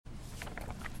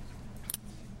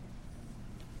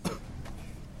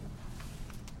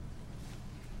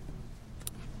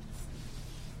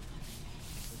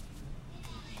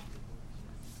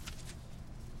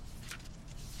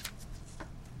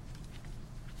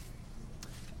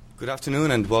Good afternoon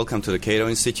and welcome to the Cato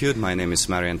Institute. My name is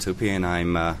Marian Tupi and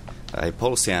I'm a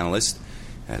policy analyst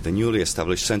at the newly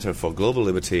established Center for Global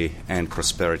Liberty and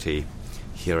Prosperity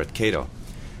here at Cato.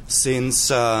 Since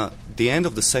the end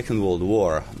of the Second World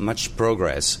War, much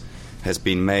progress has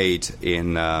been made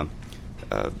in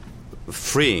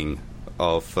freeing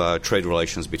of trade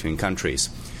relations between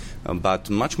countries. But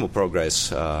much more progress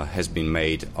has been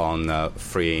made on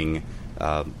freeing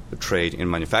trade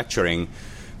in manufacturing,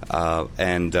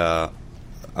 and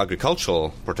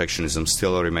agricultural protectionism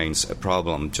still remains a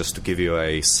problem. Just to give you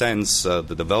a sense, the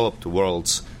developed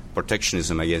world's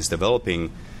protectionism against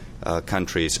developing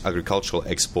countries' agricultural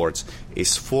exports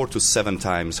is 4 to 7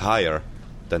 times higher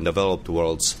than developed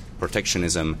world's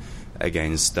protectionism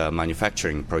against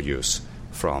manufacturing produce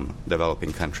from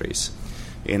developing countries.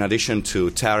 In addition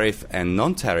to tariff and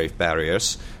non-tariff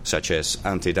barriers, such as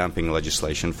anti-dumping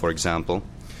legislation, for example,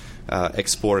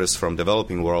 exporters from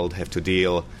developing world have to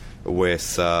deal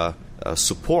with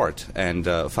support and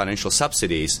financial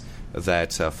subsidies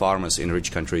that farmers in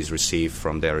rich countries receive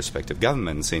from their respective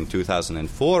governments. In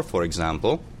 2004, for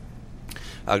example,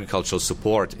 agricultural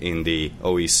support in the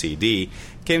OECD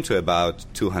came to about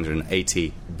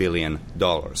 $280 billion.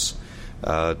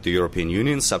 The European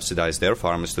Union subsidized their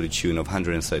farmers to the tune of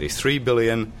 $133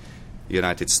 billion,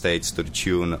 United States to the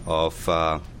tune of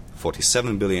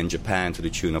 $47 billion, Japan to the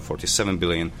tune of $47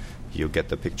 billion. You get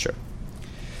the picture.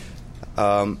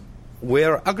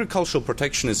 Were agricultural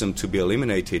protectionism to be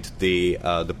eliminated, the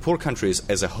poor countries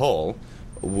as a whole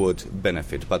would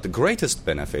benefit, but the greatest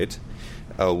benefit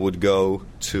would go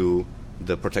to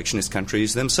the protectionist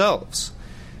countries themselves.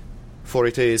 For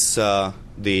it is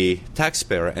the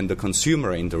taxpayer and the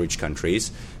consumer in the rich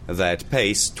countries that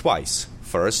pays twice.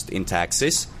 First in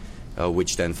taxes,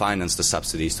 which then finance the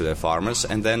subsidies to their farmers,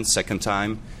 and then second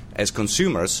time as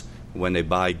consumers when they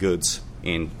buy goods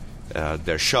in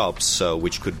their shops,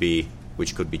 which could be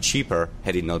cheaper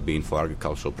had it not been for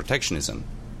agricultural protectionism.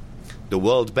 The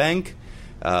World Bank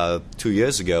 2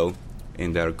 years ago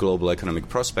in their Global Economic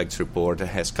Prospects report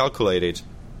has calculated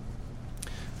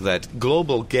that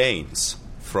global gains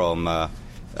from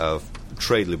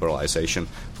trade liberalization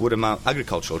would amount,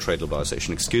 agricultural trade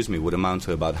liberalization, would amount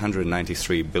to about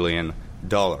 $193 billion.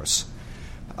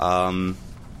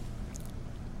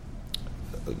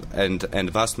 And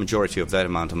the vast majority of that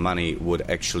amount of money would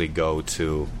actually go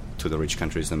to the rich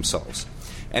countries themselves.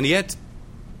 And yet,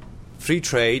 free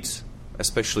trade,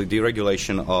 especially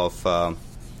deregulation of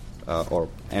or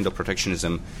end of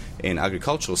protectionism in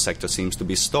agricultural sector, seems to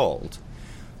be stalled.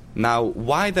 Now,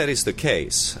 why that is the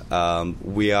case,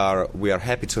 we are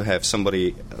happy to have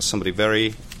somebody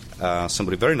very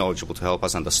knowledgeable to help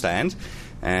us understand,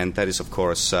 and that is, of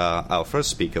course, our first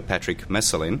speaker, Patrick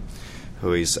Messelin,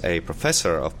 who is a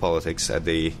professor of politics at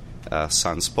the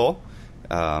Sciences Po,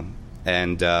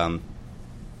 and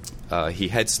he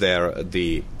heads there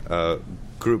the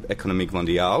Groupe Économique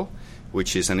Mondiale,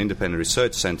 which is an independent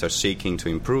research center seeking to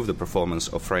improve the performance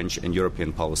of French and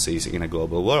European policies in a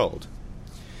global world.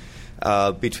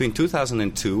 Between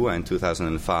 2002 and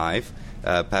 2005,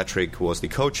 Patrick was the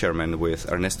co-chairman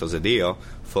with Ernesto Zedillo,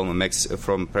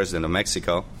 from President of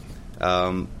Mexico,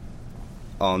 on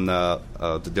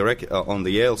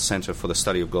the Yale Center for the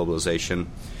Study of Globalization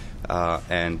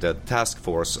and the Task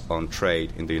Force on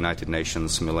Trade in the United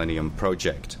Nations Millennium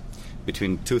Project.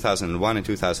 Between 2001 and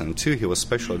 2002, he was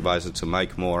special advisor to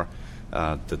Mike Moore,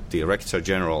 the Director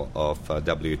General of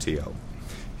WTO.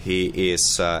 He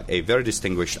is a very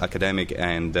distinguished academic,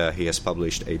 and he has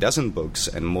published a dozen books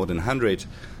and more than 100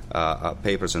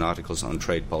 papers and articles on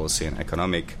trade policy and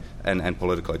economic and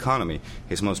political economy.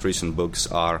 His most recent books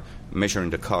are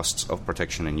Measuring the Costs of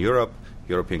Protection in Europe,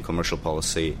 European Commercial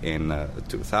Policy in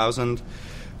 2000.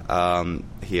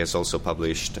 He has also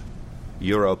published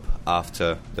Europe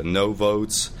After the No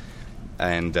Votes,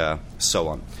 and so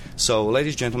on. So,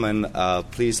 ladies and gentlemen,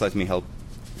 please let me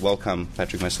welcome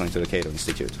Patrick Messelin to the Cato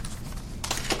Institute.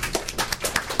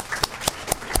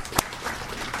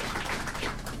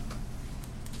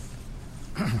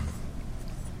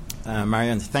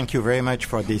 Marian, thank you very much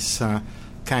for these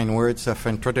kind words of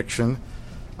introduction.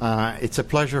 It's a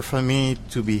pleasure for me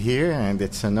to be here, and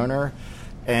it's an honor.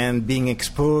 And being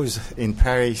exposed in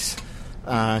Paris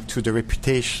to the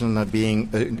reputation of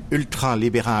being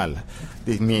ultra-liberal,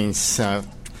 it means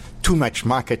too much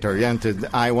market-oriented.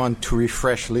 I want to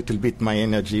refresh a little bit my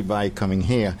energy by coming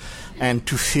here and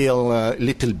to feel a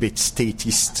little bit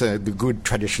statist, the good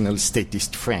traditional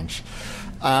statist French.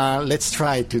 Let's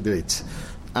try to do it.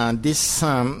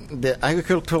 The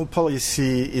agricultural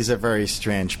policy is a very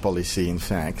strange policy, in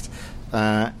fact.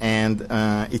 and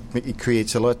it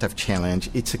creates a lot of challenge.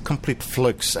 It's a complete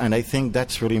flux, and I think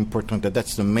that's really important.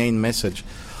 That's the main message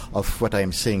of what I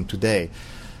am saying today.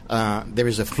 There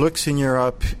is a flux in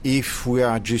Europe. If we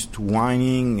are just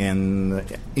whining and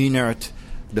inert,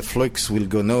 the flux will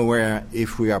go nowhere.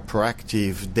 If we are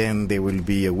proactive, then there will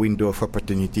be a window of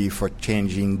opportunity for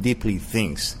changing deeply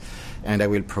things. And I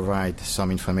will provide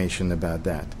some information about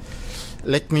that.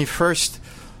 Let me first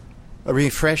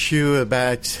refresh you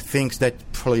about things that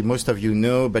probably most of you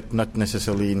know, but not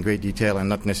necessarily in great detail and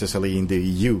not necessarily in the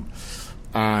EU.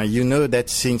 You know that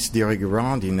since the Uruguay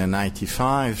round in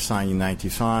 95, signed in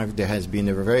 95, there has been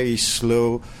a very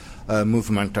slow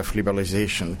movement of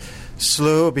liberalization.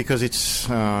 Slow because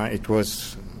it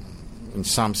was in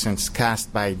some sense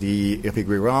cast by the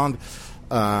Uruguay round.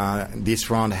 This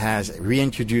round has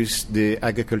reintroduced the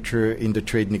agriculture in the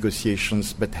trade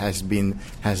negotiations, but has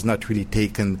not really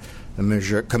taken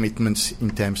major commitments in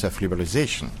terms of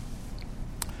liberalization.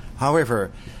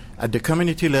 However, at the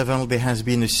community level, there has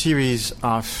been a series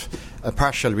of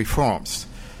partial reforms.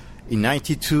 In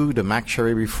 92, the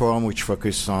McSherry reform, which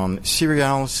focused on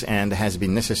cereals and has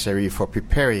been necessary for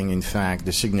preparing, in fact,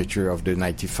 the signature of the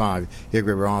 95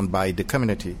 Uruguay round by the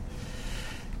community.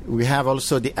 We have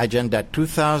also the Agenda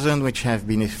 2000, which have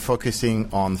been focusing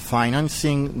on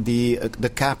financing the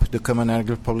CAP, the Common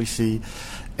Agricultural Policy,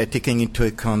 taking into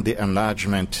account the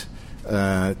enlargement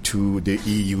to the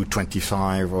EU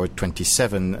 25 or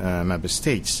 27 member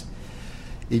states.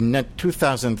 In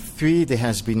 2003, there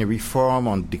has been a reform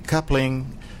on decoupling.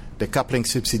 Decoupling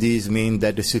subsidies mean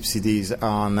that the subsidies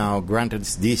are now granted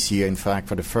this year. In fact,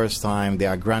 for the first time, they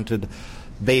are granted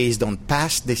based on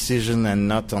past decision and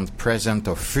not on present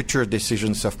or future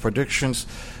decisions of productions,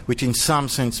 which in some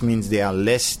sense means they are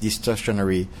less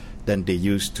distortionary than they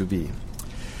used to be.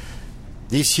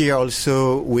 This year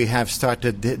also we have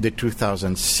started the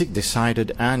 2006,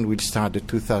 decided and will start the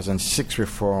 2006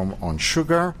 reform on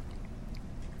sugar.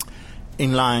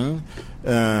 In line,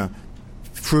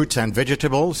 fruits and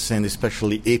vegetables, and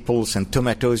especially apples and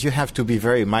tomatoes. You have to be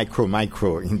very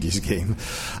micro in this game.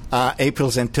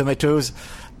 Apples and tomatoes.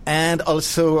 And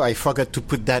also, I forgot to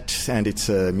put that, and it's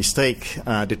a mistake,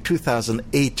 the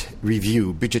 2008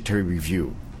 review, budgetary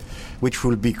review, which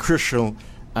will be crucial,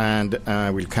 and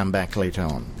we'll come back later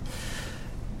on.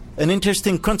 An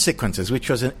interesting consequences, which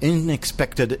was an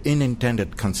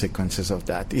unintended consequences of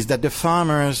that, is that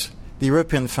the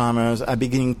European farmers are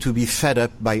beginning to be fed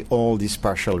up by all these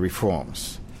partial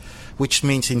reforms, which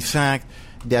means, in fact,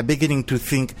 they are beginning to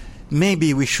think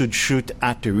maybe we should shoot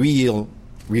at a real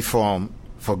reform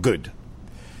for good.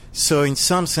 So in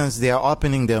some sense, they are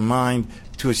opening their mind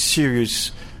to a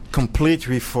serious, complete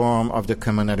reform of the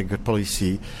Common Agricultural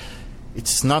Policy.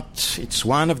 It's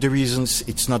one of the reasons,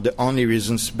 it's not the only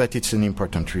reasons, but it's an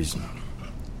important reason.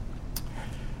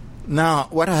 Now,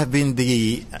 what have been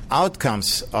the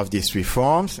outcomes of these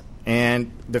reforms?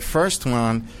 And the first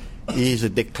one is a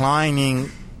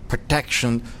declining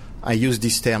protection, I use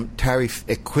this term, tariff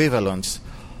equivalence,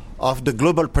 of the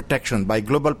global protection. By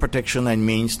global protection, I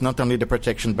mean not only the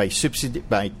protection by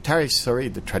tariffs,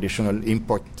 the traditional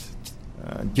import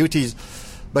duties,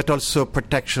 but also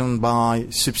protection by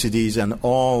subsidies and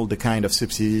all the kind of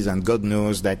subsidies, and God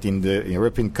knows that in the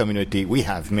European community we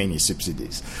have many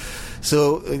subsidies.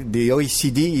 So the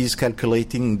OECD is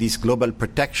calculating this global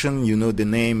protection. You know the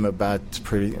name about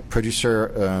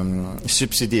producer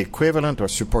subsidy equivalent or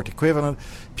support equivalent,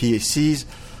 PSCs.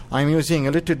 I'm using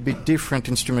a little bit different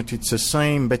instrument. It's the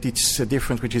same, but it's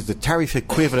different, which is the tariff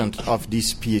equivalent of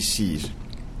these PSCs.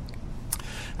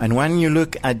 And when you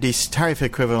look at this tariff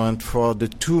equivalent for the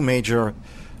two major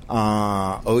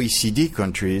OECD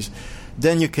countries,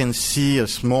 then you can see a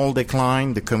small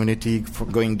decline, the community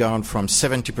going down from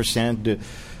 70%. The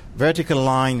vertical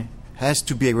line has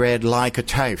to be read like a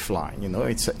tariff line.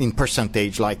 It's in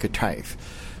percentage like a tariff.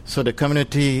 So the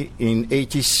community in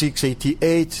 86,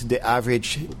 88, the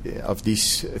average of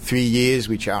these 3 years,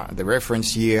 which are the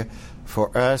reference year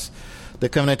for us, the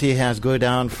community has gone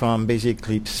down from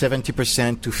basically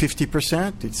 70% to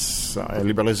 50%. It's a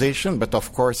liberalization, but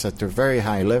of course at a very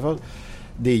high level.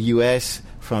 The U.S.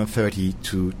 from 30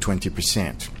 to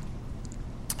 20%.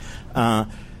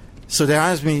 So there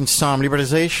has been some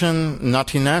liberalization,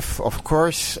 not enough, of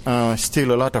course,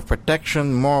 still a lot of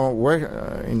protection,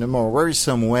 in a more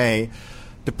worrisome way.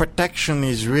 The protection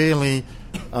is really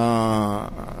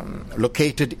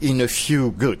located in a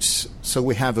few goods. So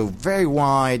we have a very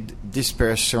wide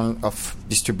dispersion of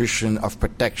distribution of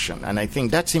protection. And I think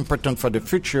that's important for the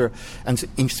future, and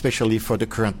especially for the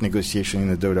current negotiation in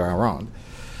the Doha round.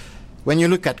 When you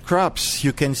look at crops,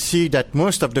 you can see that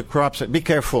most of the crops, be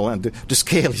careful, and the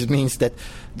scale means that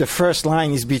the first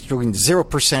line is between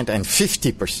 0% and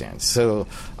 50%. So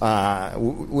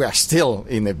we are still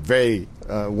in a very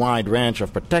wide range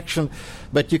of protection,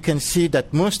 but you can see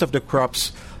that most of the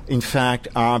crops, in fact,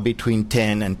 are between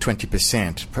 10 and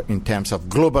 20% in terms of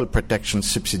global protection,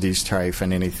 subsidies, tariff,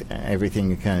 and everything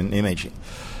you can imagine.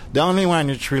 The only one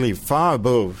which really far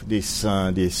above this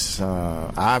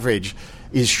average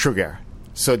is sugar.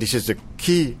 So this is the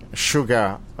key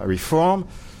sugar reform.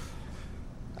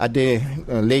 At the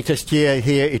latest year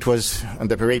here, it was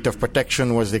the rate of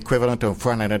protection was the equivalent of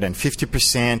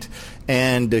 150%,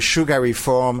 and the sugar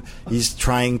reform is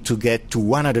trying to get to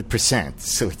 100%.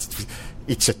 So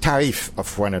it's a tariff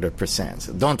of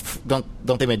 100%.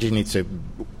 Don't imagine it's a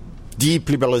deep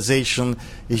liberalization.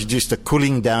 It's just a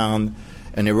cooling down,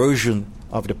 an erosion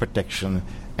of the protection,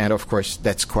 and of course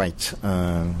that's quite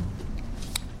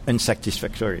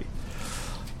unsatisfactory.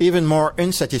 Even more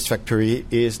unsatisfactory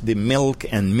is the milk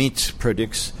and meat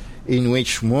products, in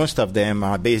which most of them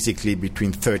are basically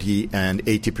between 30 and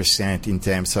 80% in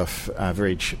terms of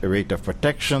average rate of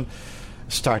protection,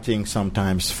 starting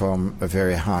sometimes from a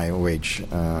very high wage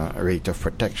rate of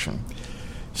protection.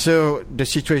 So the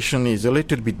situation is a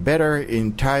little bit better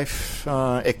in tariff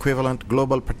equivalent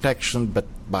global protection, but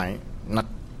by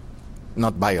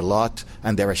not by a lot,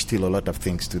 and there are still a lot of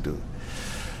things to do.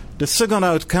 The second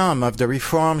outcome of the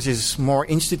reforms is more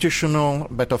institutional,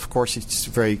 but of course it's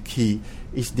very key,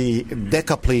 is the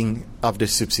decoupling of the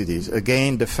subsidies.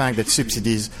 Again, the fact that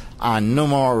subsidies are no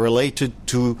more related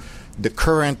to the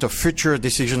current or future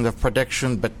decisions of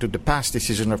production, but to the past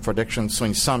decision of production. So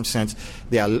in some sense,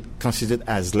 they are considered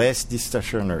as less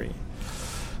distortionary.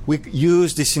 We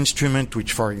use this instrument,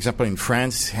 which, for example, in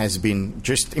France has been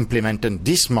just implemented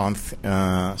this month.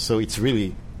 So it's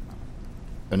really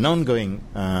an ongoing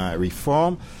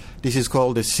reform. This is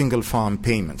called the single farm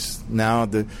payments. Now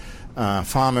the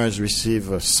farmers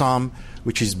receive a sum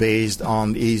which is based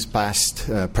on his past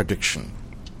production.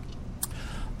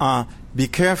 Be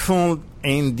careful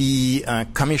in the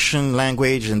Commission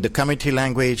language and the committee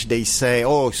language. They say,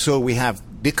 oh, so we have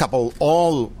decoupled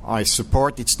all our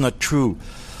support. It's not true.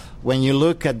 When you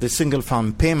look at the single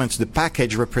farm payments, the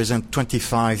package represents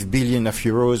 25 billion of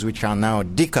euros which are now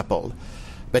decoupled.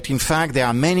 But in fact, there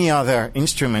are many other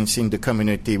instruments in the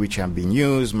community which have been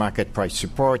used, market price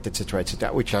support, etc.,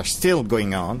 which are still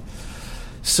going on.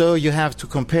 So you have to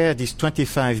compare this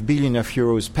 25 billion of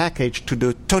euros package to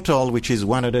the total, which is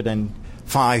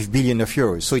 105 billion of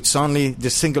euros. So it's only the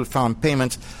single farm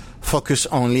payments focus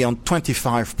only on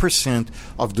 25%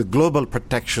 of the global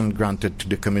protection granted to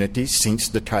the community, since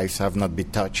the tariffs have not been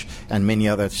touched and many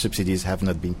other subsidies have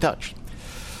not been touched.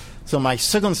 So my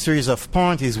second series of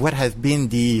points is what have been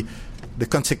the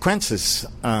consequences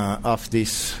of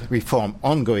this reform,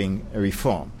 ongoing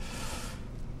reform.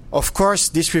 Of course,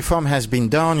 this reform has been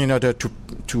done in order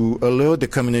to allow the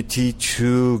community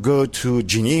to go to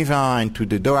Geneva and to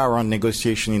the Doha round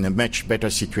negotiation in a much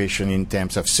better situation in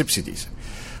terms of subsidies.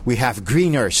 We have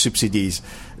greener subsidies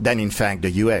than, in fact,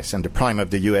 the U.S., and the problem of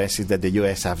the U.S. is that the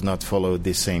U.S. have not followed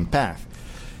the same path.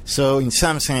 So in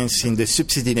some sense, in the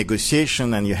subsidy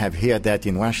negotiation, and you have heard that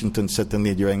in Washington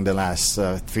certainly during the last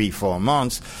 3-4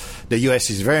 months, the U.S.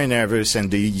 is very nervous and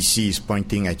the EDC is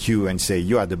pointing at you and say,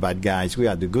 you are the bad guys, we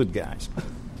are the good guys.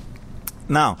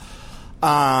 Now,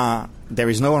 there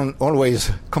is no one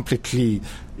always completely,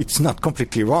 it's not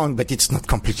completely wrong, but it's not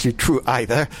completely true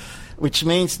either, which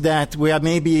means that we are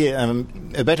maybe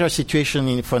a better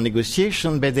situation for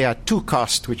negotiation, but there are two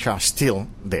costs which are still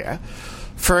there.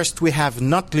 First, we have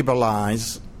not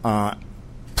liberalized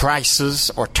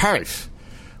prices or tariff,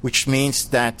 which means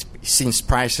that since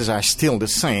prices are still the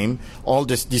same, all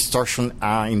this distortion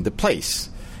are in place.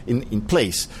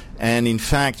 And in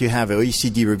fact, you have an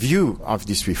OECD review of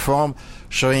this reform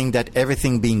showing that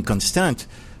everything being constant,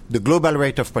 the global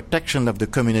rate of protection of the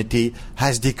community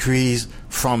has decreased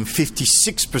from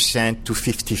 56% to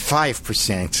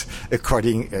 55%,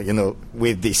 according,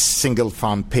 with this single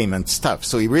farm payment stuff.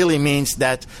 So it really means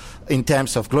that in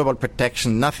terms of global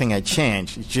protection, nothing had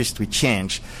changed. It's just we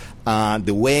changed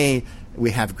the way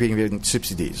we have green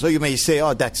subsidies. So you may say,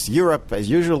 oh, that's Europe, as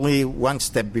usually, one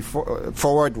step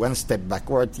forward, one step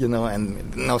backward,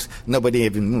 and nobody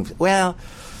even moves. Well,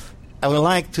 I would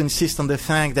like to insist on the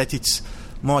fact that it's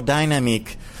more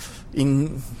dynamic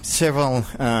in several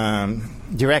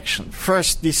directions.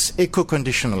 First, this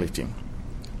eco-conditionality.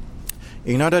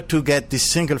 In order to get this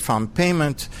single farm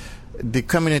payment, the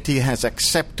community has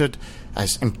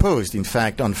imposed, in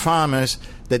fact, on farmers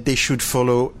that they should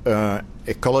follow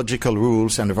ecological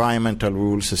rules, environmental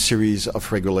rules, a series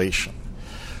of regulations.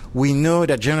 we know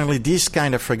that generally this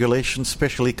kind of regulation,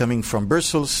 especially coming from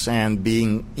Brussels and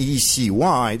being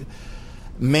EC-wide,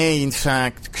 may in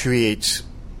fact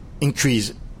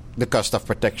increase the cost of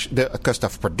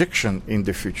production in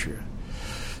the future.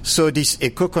 So these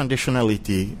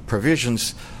eco-conditionality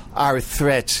provisions are a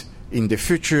threat in the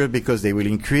future because they will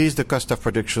increase the cost of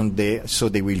production, so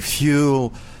they will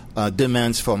fuel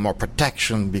demands for more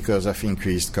protection because of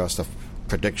increased cost of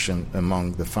production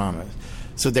among the farmers.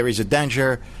 So there is a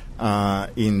danger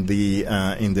in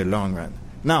the long run.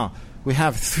 Now, we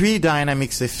have three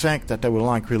dynamics effects that I would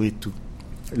like really to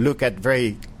look at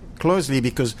very closely,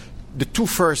 because the two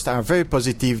first are very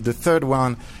positive, the third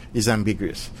one is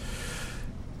ambiguous.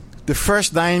 The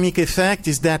first dynamic effect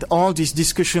is that all this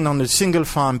discussion on the single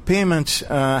farm payment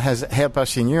has helped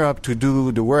us in Europe to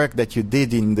do the work that you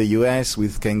did in the US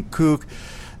with Ken Cook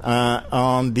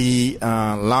on the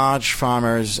large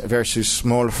farmers versus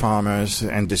small farmers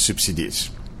and the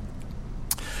subsidies.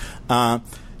 The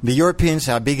Europeans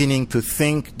are beginning to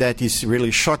think that it's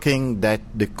really shocking that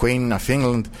the Queen of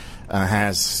England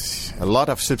has a lot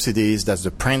of subsidies, that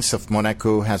the Prince of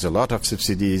Monaco has a lot of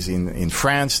subsidies in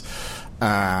France. We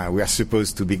are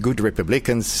supposed to be good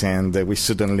Republicans, and we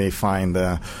suddenly find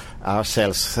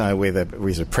ourselves with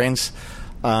a prince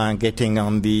getting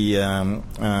on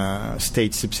the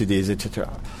state subsidies, etc.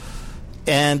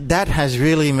 And that has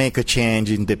really made a change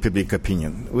in the public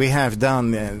opinion. We have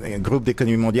done, Groupe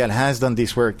d'Économie Mondiale has done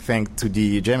this work thanks to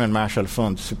the German Marshall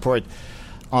Fund support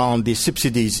on the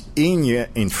subsidies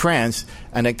in France,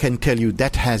 and I can tell you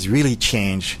that has really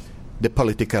changed the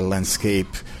political landscape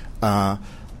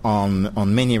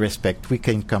on many respects. We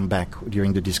can come back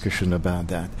during the discussion about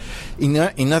that.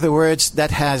 In other words,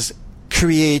 that has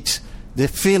created the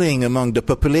feeling among the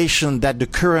population that the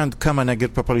current common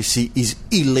agricultural policy is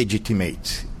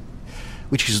illegitimate,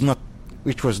 which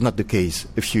was not the case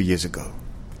a few years ago.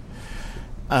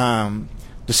 The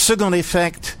second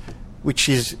effect, which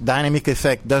is dynamic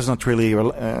effect, does not really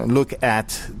look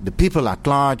at the people at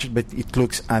large, but it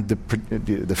looks at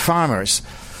the farmers.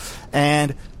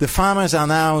 And the farmers are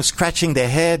now scratching their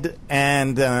head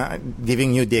and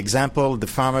giving you the example. The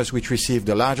farmers which receive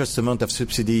the largest amount of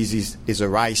subsidies is a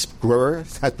rice grower.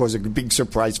 That was a big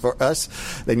surprise for us.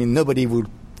 I mean, nobody would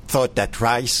thought that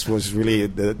rice was really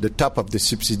the top of the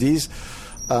subsidies,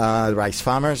 rice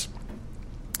farmers.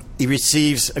 He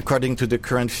receives, according to the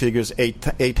current figures,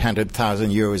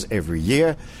 800,000 euros every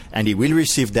year, and he will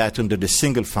receive that under the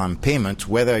single farm payment,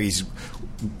 whether he's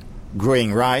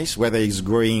growing rice, whether he's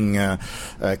growing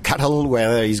cattle,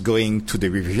 whether he's going to the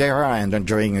Riviera and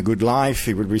enjoying a good life,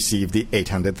 he will receive the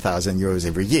 800,000 euros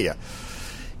every year.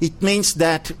 It means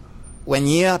that when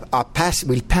years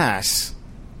will pass,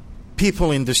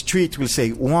 people in the street will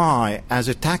say, why, as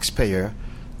a taxpayer,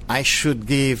 I should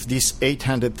give this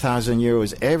 800,000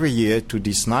 euros every year to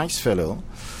this nice fellow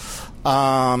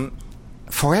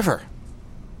forever.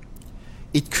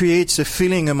 It creates a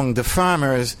feeling among the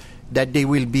farmers that they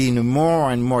will be in a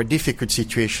more and more difficult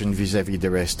situation vis-à-vis the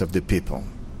rest of the people.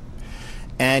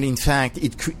 And in fact,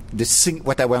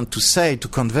 what I want to say, to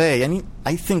convey, and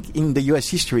I think in the U.S.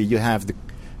 history you have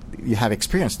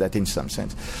experienced that in some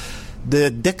sense.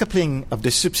 The decoupling of the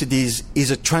subsidies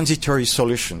is a transitory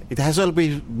solution. It has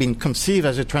always been conceived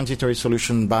as a transitory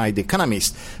solution by the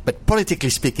economists, but politically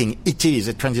speaking, it is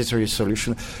a transitory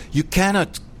solution. You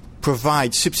cannot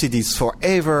provide subsidies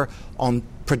forever on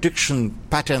production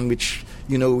pattern which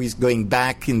is going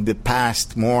back in the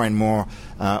past more and more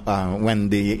when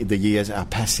the years are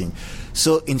passing.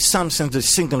 So in some sense the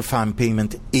single farm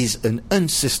payment is an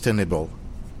unsustainable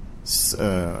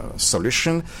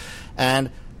solution. And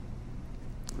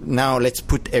now let's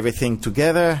put everything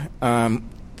together.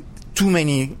 Too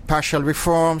many partial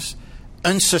reforms,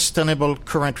 unsustainable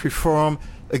current reform,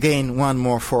 again one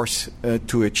more force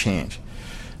to a change.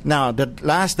 Now the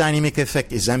last dynamic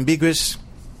effect is ambiguous.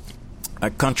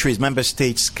 Countries, member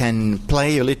states can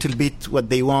play a little bit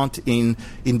what they want in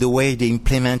the way they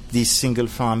implement this single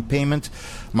farm payment.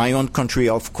 My own country,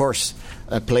 of course,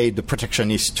 played the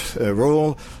protectionist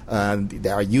role. They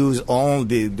are used all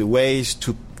the ways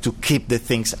to keep the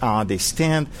things how they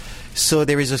stand. So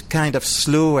there is a kind of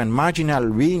slow and marginal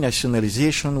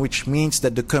renationalization, which means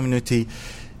that the community,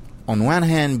 on one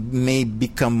hand, may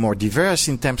become more diverse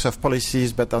in terms of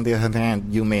policies, but on the other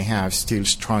hand, you may have still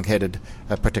strong-headed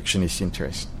protectionist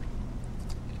interests.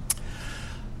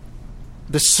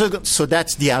 So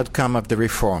that's the outcome of the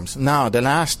reforms. Now, the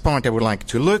last point I would like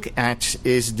to look at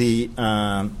is the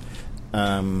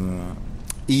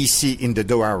EC in the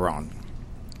Doha round.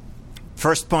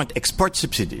 First point, export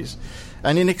subsidies.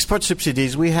 And in export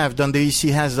subsidies, the EC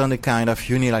has done a kind of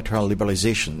unilateral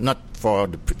liberalization, not for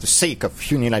the sake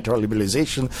of unilateral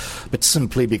liberalization, but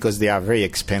simply because they are very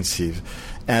expensive.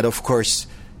 And of course,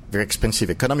 very expensive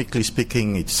economically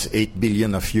speaking. It's 8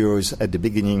 billion of euros at the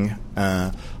beginning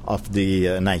of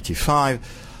the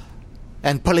 95.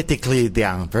 And politically, they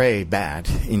are very bad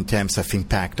in terms of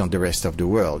impact on the rest of the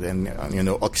world. And,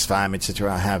 Oxfam,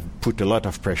 etc., have put a lot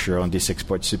of pressure on these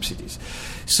export subsidies.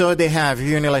 So they have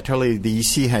unilaterally, the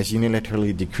EC has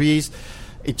unilaterally decreased.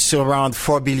 It's around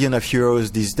 4 billion of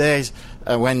euros these days.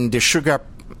 When the sugar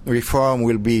reform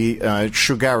will be,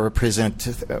 sugar represent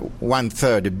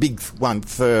one-third, a big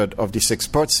one-third of these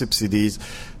export subsidies.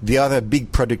 The other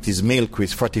big product is milk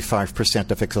with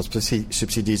 45% of export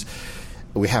subsidies.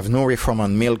 We have no reform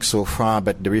on milk so far,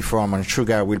 but the reform on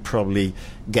sugar will probably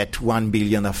get 1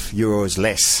 billion of euros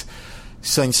less.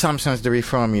 So in some sense, the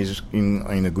reform is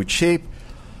in a good shape.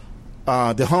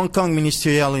 The Hong Kong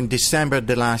ministerial in December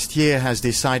the last year has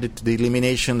decided the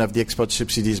elimination of the export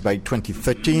subsidies by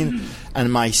 2013,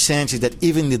 and my sense is that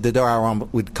even if the Doha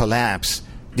Round would collapse,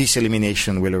 this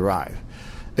elimination will arrive.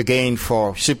 Again,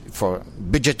 for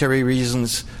budgetary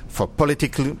reasons, for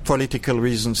political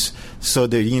reasons, so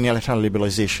the unilateral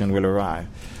liberalization will arrive.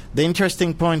 The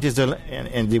interesting point is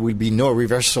and there will be no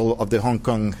reversal of the Hong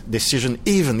Kong decision,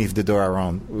 even if the Doha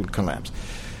Round will collapse,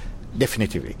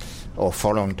 definitively, or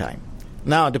for a long time.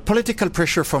 Now, the political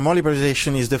pressure for more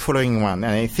liberalization is the following one,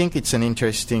 and I think it's an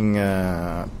interesting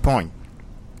point.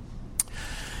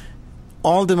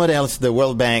 All the models, the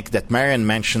World Bank that Marianne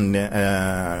mentioned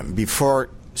before,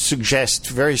 suggest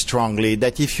very strongly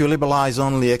that if you liberalize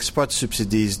only export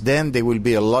subsidies, then there will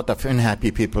be a lot of unhappy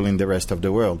people in the rest of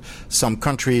the world. Some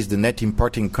countries, the net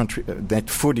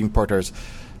food importers,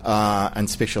 and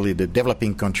especially the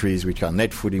developing countries, which are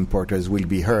net food importers, will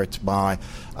be hurt by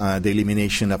the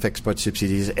elimination of export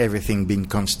subsidies, everything being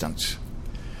constant.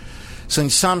 So in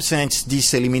some sense,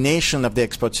 this elimination of the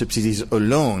export subsidies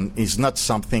alone is not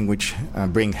something which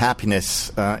brings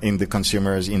happiness in the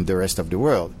consumers in the rest of the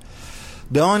world.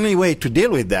 The only way to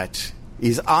deal with that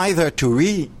is either to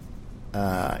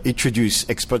reintroduce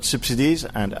export subsidies,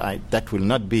 and that will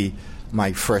not be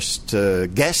my first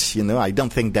guess. I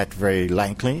don't think that very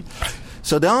likely.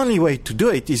 So the only way to do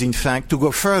it is, in fact, to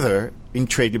go further in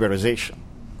trade liberalization.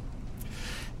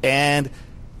 And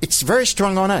it's very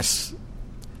strong on us,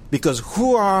 because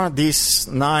who are these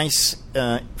nice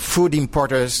food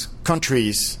importers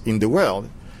countries in the world?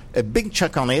 A big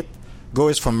chunk on it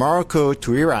goes from Morocco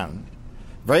to Iran,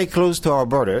 very close to our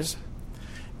borders,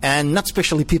 and not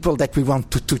especially people that we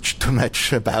want to touch too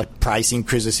much about price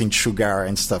increases in sugar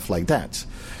and stuff like that.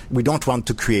 We don't want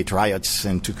to create riots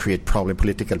and to create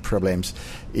political problems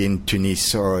in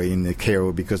Tunis or in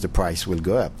Cairo because the price will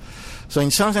go up. So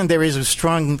in some sense, there is a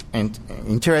strong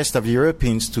interest of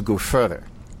Europeans to go further.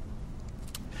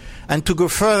 And to go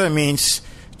further means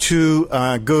to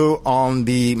go on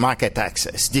the market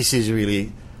access. This is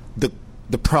really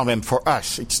the problem for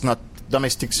us. It's not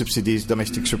domestic subsidies,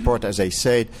 domestic support, as I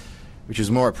said, which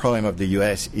is more a problem of the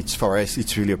US. It's for us,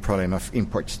 it's really a problem of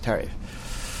imports tariff.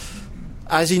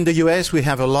 As in the US, we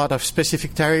have a lot of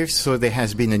specific tariffs, so there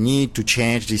has been a need to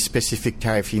change the specific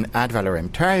tariff in ad valorem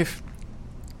tariff,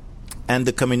 and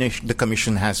the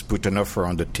Commission has put an offer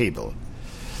on the table.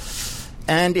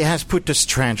 And it has put a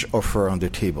strange offer on the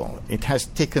table. It has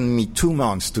taken me 2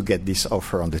 months to get this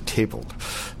offer on the table,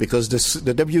 because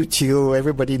the WTO,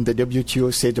 everybody in the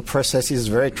WTO said the process is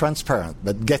very transparent,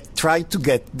 but try to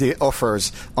get the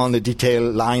offers on the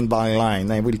detail line by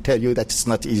line. I will tell you that it's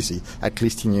not easy, at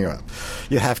least in Europe.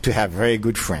 You have to have very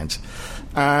good friends.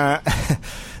 And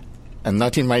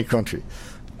not in my country.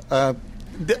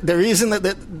 The reason that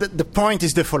the point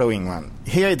is the following one.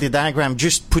 Here, the diagram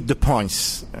just put the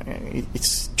points.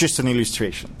 It's just an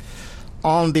illustration.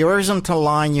 On the horizontal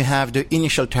line, you have the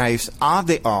initial tariffs as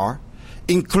they are,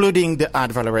 including the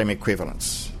ad valorem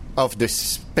equivalents of the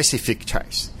specific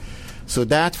tariffs. So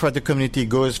that for the community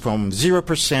goes from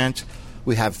 0%,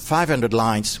 we have 500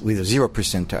 lines with a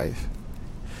 0% tariff,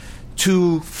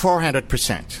 to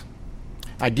 400%.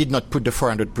 I did not put the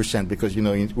 400% because,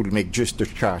 it will make just the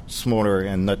chart smaller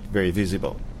and not very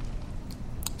visible.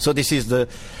 So this is the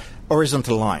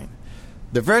horizontal line.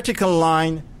 The vertical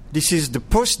line, this is the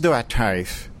post-Doha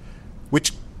tariff,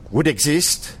 which would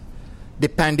exist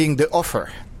depending the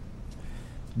offer.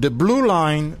 The blue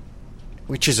line,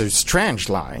 which is a strange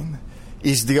line,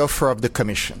 is the offer of the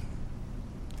Commission.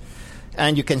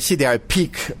 And you can see there a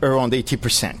peak around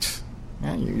 80%.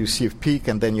 Yeah, you see a peak,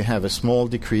 and then you have a small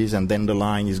decrease, and then the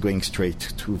line is going straight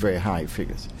to very high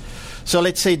figures. So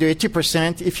let's say the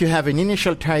 80%, if you have an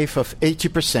initial tariff of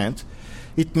 80%,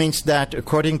 it means that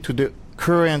according to the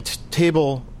current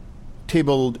tabled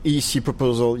EC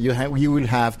proposal, you will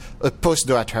have a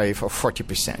post-Doha tariff of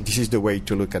 40%. This is the way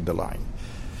to look at the line.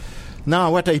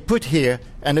 Now, what I put here,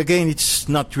 and again, it's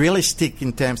not realistic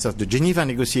in terms of the Geneva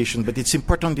negotiation, but it's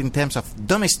important in terms of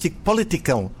domestic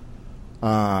political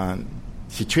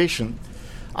situation.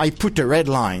 I put a red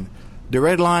line. The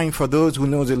red line, for those who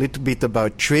know a little bit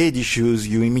about trade issues,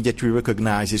 you immediately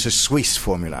recognize is a Swiss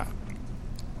formula,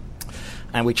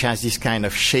 and which has this kind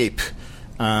of shape,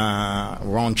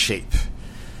 round shape.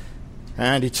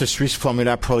 And it's a Swiss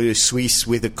formula, probably a Swiss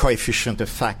with a coefficient, a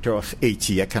factor of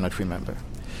 80, I cannot remember.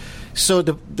 So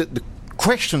the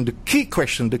key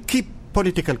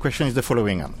political question is the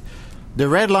following. The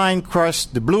red line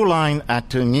crossed the blue line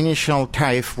at an initial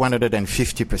tariff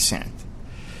 150%.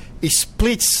 It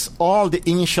splits all the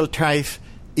initial tariff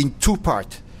in two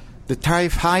parts. The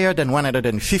tariff higher than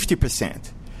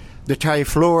 150%, the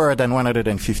tariff lower than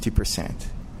 150%.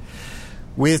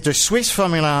 With the Swiss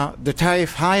formula, the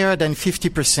tariff higher than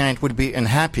 50% would be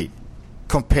unhappy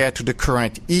compared to the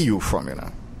current EU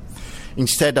formula.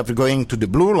 Instead of going to the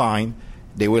blue line,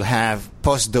 they will have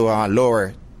post-Doha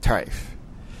lower tariff.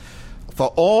 For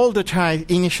all the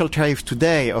initial tariff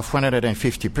today of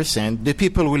 150%, the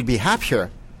people will be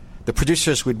happier. The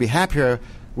producers will be happier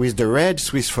with the red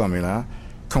Swiss formula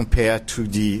compared to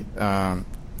the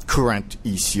current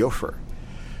EC offer.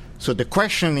 So the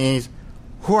question is,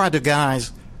 who are the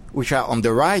guys which are on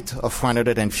the right of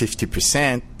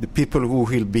 150%, the people who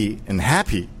will be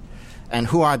unhappy, and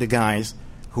who are the guys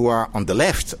who are on the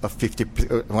left of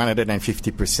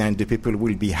 150%, the people who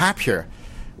will be happier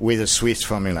with the Swiss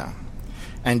formula?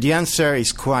 And the answer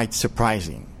is quite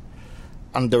surprising.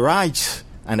 On the right,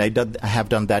 and I have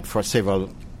done that for several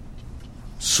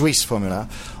Swiss formula,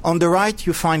 on the right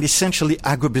you find essentially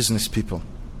agribusiness people.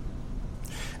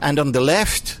 And on the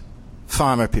left,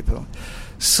 farmer people.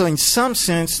 So in some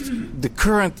sense, the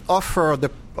current offer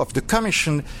of the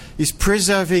Commission is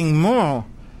preserving more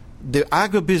the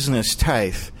agribusiness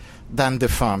tariff than the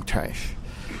farm tariff.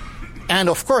 And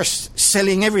of course,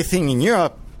 selling everything in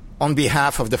Europe on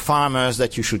behalf of the farmers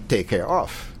that you should take care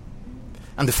of.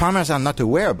 And the farmers are not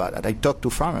aware about that. I talk to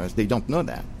farmers, they don't know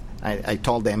that.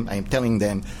 I'm telling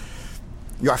them,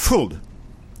 you are fooled.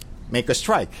 Make a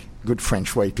strike. Good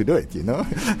French way to do it, you know.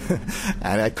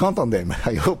 And I count on them.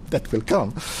 I hope that will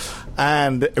come.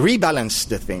 And rebalance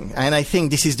the thing. And I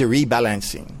think this is the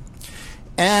rebalancing.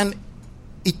 And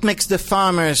it makes the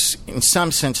farmers, in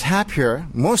some sense, happier,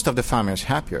 most of the farmers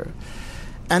happier.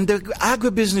 And the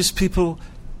agribusiness people,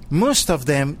 most of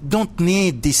them don't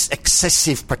need this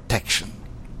excessive protection.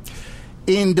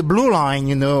 In the blue line,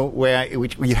 you know, where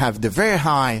you have the very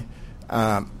high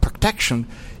protection,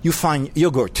 you find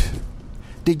yogurt.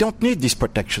 They don't need this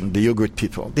protection, the yogurt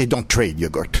people. They don't trade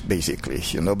yogurt, basically,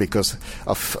 you know, because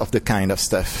of the kind of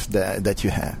stuff that you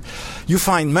have. You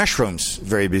find mushrooms,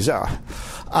 very bizarre.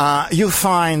 You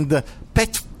find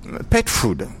pet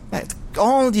food.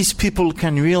 All these people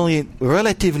can really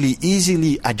relatively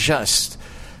easily adjust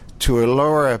to a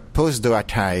lower post-Doha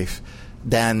tariff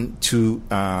than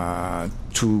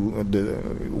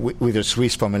with the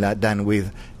Swiss formula than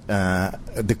with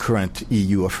the current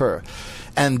EU offer.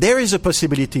 And there is a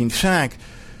possibility, in fact,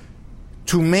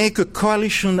 to make a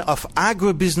coalition of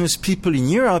agribusiness people in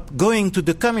Europe going to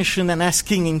the Commission and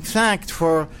asking, in fact,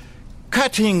 for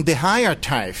cutting the higher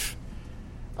tariff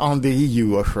on the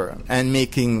EU offer and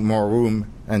making more room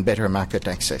and better market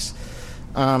access.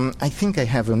 I think I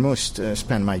have almost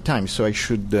spent my time, so I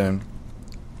should...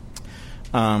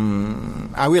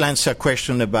 I will answer a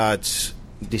question about...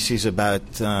 This is about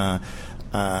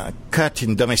cut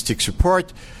in domestic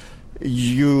support.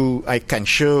 I can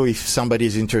show, if somebody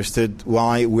is interested,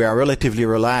 why we are relatively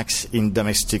relaxed in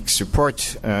domestic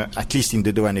support, at least in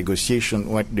the Doha negotiation.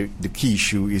 What the key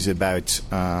issue is about,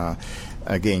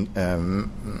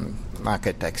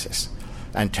 market access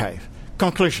and tariff.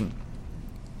 Conclusion.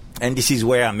 And this is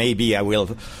where maybe I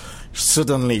will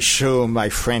suddenly show my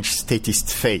French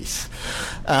statist face.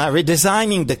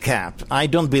 Redesigning the cap. I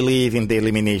don't believe in the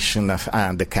elimination of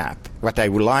the cap. What I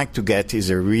would like to get is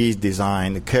a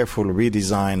careful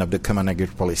redesign of the common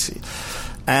agricultural policy.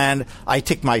 And I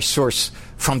take my source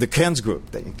from the Cairns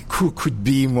Group. Who could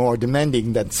be more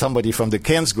demanding than somebody from the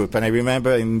Cairns Group? And I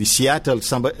remember in Seattle,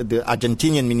 the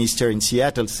Argentinian minister in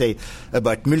Seattle say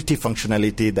about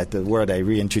multifunctionality, that the word I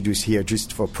reintroduced here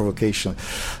just for provocation.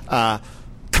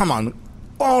 Come on,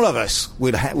 all of us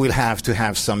will have to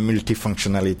have some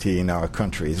multifunctionality in our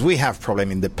countries. We have problem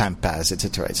in the Pampas,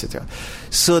 etc., etc.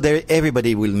 So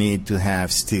everybody will need to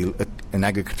have still an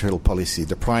agricultural policy.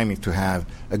 The prime is to have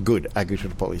a good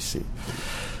agricultural policy.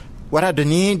 What are the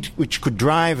needs which could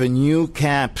drive a new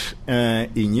cap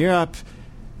in Europe?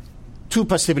 Two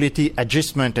possibilities,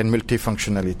 adjustment and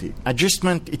multifunctionality.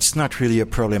 Adjustment, it's not really a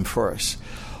problem for us.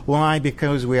 Why?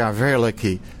 Because we are very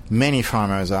lucky. Many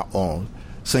farmers are old.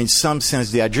 So in some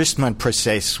sense, the adjustment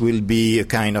process will be a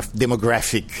kind of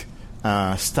demographic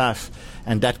stuff,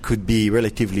 and that could be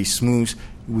relatively smooth.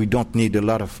 We don't need a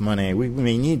lot of money. We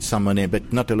may need some money,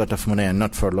 but not a lot of money and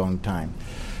not for a long time.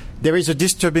 There is a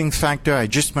disturbing factor, I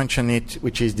just mentioned it,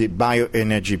 which is the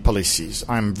bioenergy policies.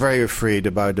 I'm very afraid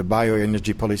about the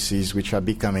bioenergy policies which are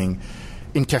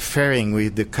interfering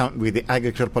with the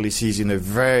agricultural policies in a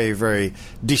very, very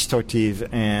distortive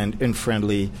and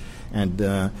unfriendly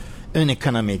and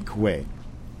uneconomic way.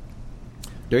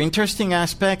 The interesting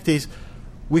aspect is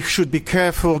we should be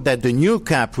careful that the new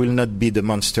cap will not be the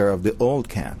monster of the old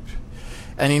cap.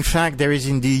 And in fact, there is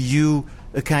in the EU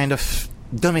a kind of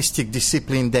domestic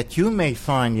discipline that you may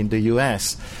find in the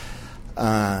US,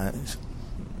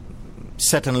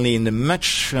 certainly in a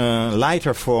much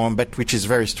lighter form, but which is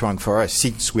very strong for us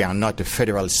since we are not a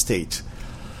federal state.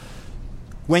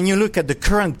 When you look at the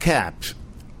current cap,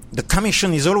 the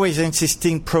Commission is always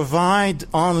insisting provide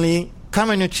only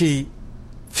community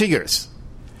figures.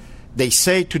 They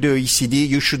say to the OECD,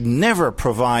 you should never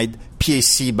provide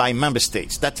PAC by member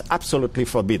states. That's absolutely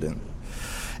forbidden.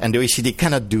 And the OECD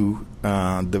cannot do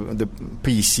the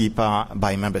PEC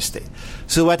by member state.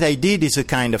 So what I did is a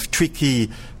kind of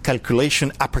tricky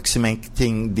calculation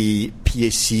approximating the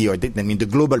PAC, or the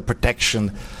global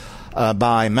protection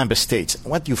by member states.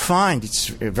 What you find,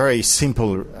 it's a very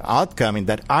simple outcome in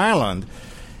that Ireland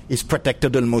is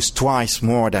protected almost twice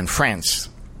more than France.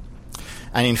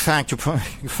 And in fact,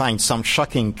 you find some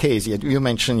shocking case. You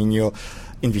mentioned in your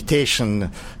invitation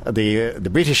the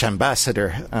British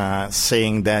ambassador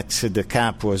saying that the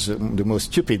cap was the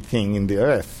most stupid thing in the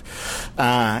earth.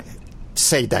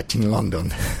 Say that in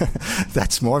London.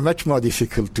 That's much more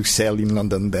difficult to sell in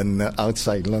London than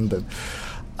outside London.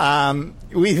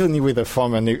 Even with a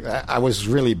former, I was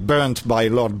really burnt by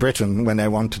Lord Britton when I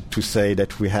wanted to say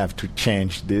that we have to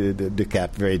change the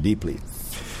cap very deeply.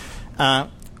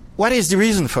 What is the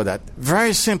reason for that?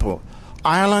 Very simple.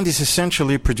 Ireland is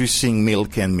essentially producing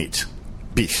milk and meat,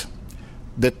 beef,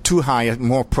 the two highest,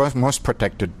 most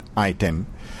protected item.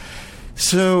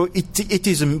 So it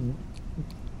is an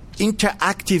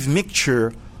interactive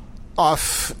mixture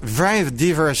of very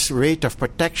diverse rate of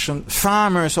protection.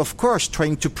 Farmers, of course,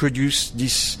 trying to produce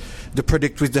the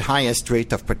product with the highest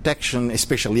rate of protection,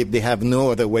 especially if they have no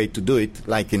other way to do it,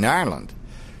 like in Ireland.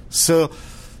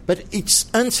 But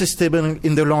it's unsustainable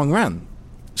in the long run.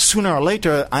 Sooner or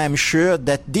later, I am sure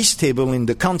that this table in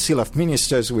the Council of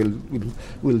Ministers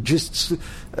will just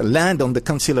land on the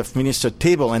Council of Ministers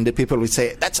table, and the people will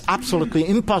say, that's absolutely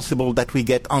impossible that we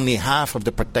get only half of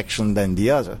the protection than the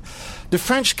other. The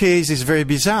French case is very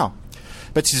bizarre,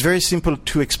 but it's very simple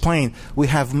to explain. We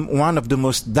have one of the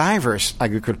most diverse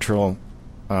agricultural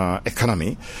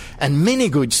economy, and many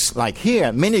goods, like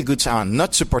here, many goods are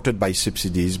not supported by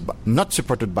subsidies, not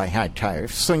supported by high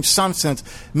tariffs. So in some sense,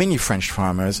 many French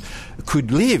farmers could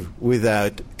live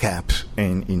without caps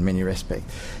in many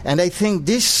respects. And I think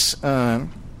this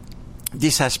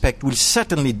aspect will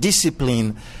certainly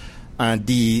discipline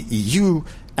the EU,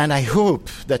 and I hope,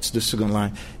 that's the second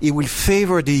line, it will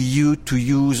favor the EU to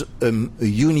use a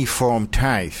uniform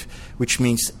tariff, which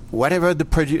means whatever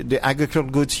the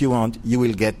agricultural goods you want, you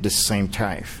will get the same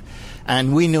tariff.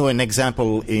 And we know an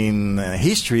example in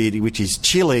history, which is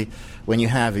Chile. When you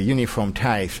have a uniform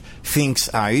tariff, things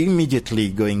are immediately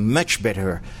going much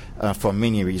better for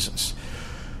many reasons.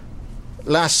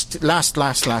 Last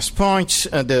point,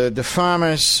 the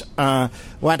farmers,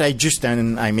 what I just,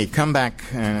 and I may come back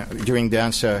during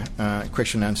the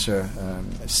question-answer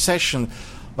session,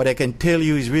 what I can tell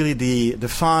you is really the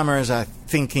farmers are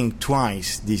thinking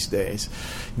twice these days.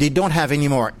 They don't have any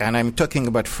more, and I'm talking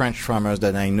about French farmers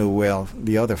that I know well.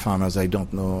 The other farmers I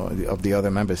don't know, of the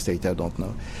other member states I don't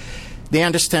know. They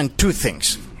understand two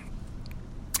things.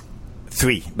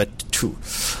 Three, but two.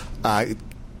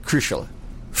 Crucial.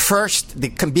 First, they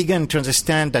can begin to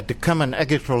understand that the common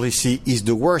agricultural policy is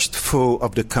the worst foe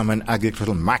of the common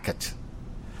agricultural market.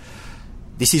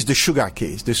 This is the sugar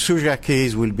case. The sugar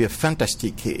case will be a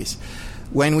fantastic case.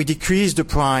 When we decrease the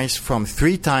price from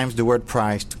 3 times the world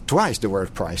price to twice the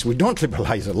world price, we don't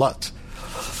liberalize a lot,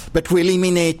 but we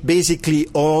eliminate basically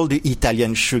all the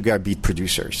Italian sugar beet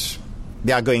producers.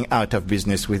 They are going out of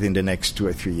business within the next 2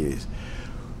 or 3 years.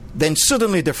 Then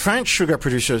suddenly the French sugar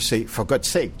producers say, for God's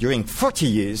sake, during 40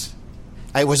 years,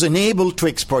 I was unable to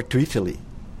export to Italy.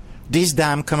 This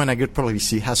damn common agricultural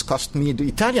policy has cost me the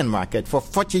Italian market for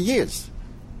 40 years.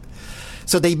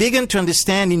 So they begin to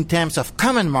understand in terms of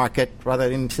common market rather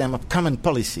than in terms of common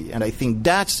policy. And I think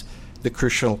that's the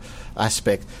crucial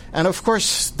aspect. And of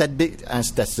course, that's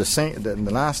the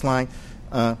last line,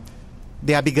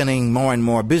 they are becoming more and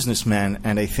more businessmen,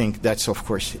 and I think that's, of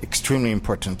course, extremely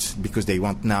important because they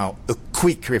want now a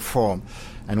quick reform.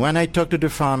 And when I talk to the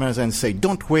farmers and say,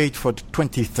 don't wait for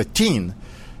 2013,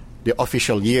 the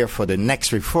official year for the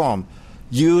next reform,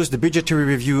 use the budgetary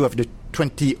review of the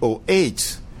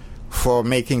 2008 for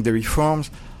making the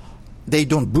reforms, they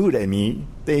don't boo at me.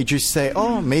 They just say,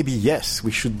 oh, maybe yes,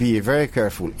 we should be very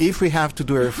careful. If we have to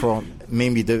do a reform,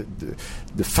 maybe the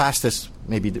fastest,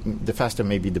 maybe the faster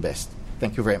may be the best.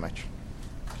 Thank you very much.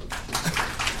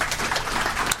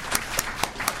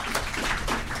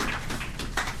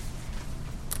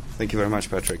 Thank you very much,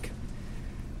 Patrick.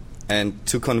 And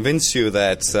to convince you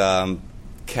that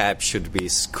CAP should be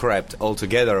scrapped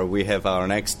altogether, we have our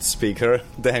next speaker,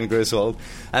 Dan Griswold.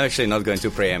 I'm actually not going to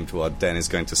preempt what Dan is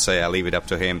going to say. I'll leave it up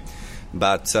to him.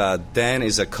 But Dan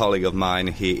is a colleague of mine.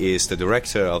 He is the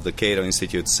director of the Cato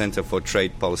Institute Center for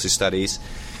Trade Policy Studies.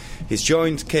 He's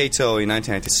joined Cato in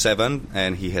 1997,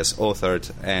 and he has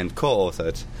authored and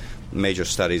co-authored major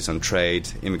studies on trade,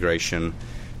 immigration,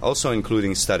 also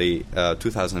including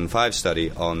 2005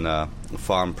 study on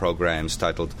farm programs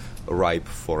titled Ripe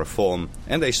for Reform,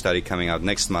 and a study coming out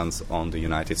next month on the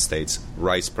United States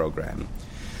rice program.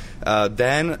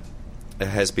 Dan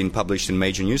has been published in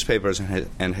major newspapers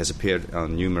and has appeared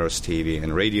on numerous TV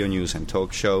and radio news and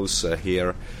talk shows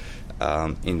here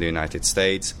in the United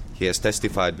States. He has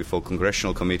testified before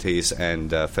congressional committees and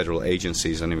federal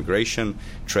agencies on immigration,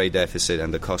 trade deficit,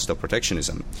 and the cost of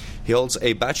protectionism. He holds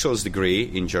a bachelor's degree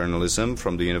in journalism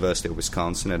from the University of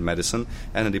Wisconsin at Madison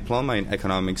and a diploma in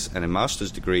economics and a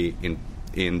master's degree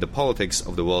in the politics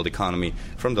of the world economy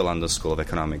from the London School of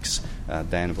Economics.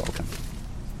 Dan, welcome.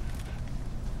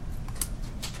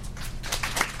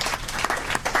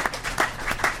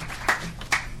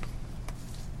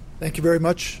 Thank you very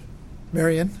much,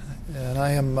 Marion. And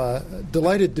I am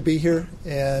delighted to be here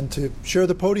and to share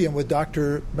the podium with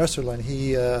Dr. Messerlin.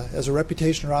 He has a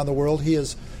reputation around the world. He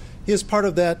is part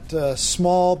of that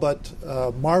small but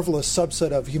marvelous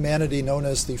subset of humanity known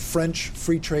as the French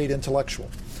free trade intellectual.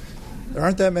 There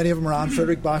aren't that many of them around.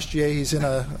 Frédéric Bastiat, he's in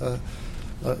a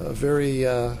very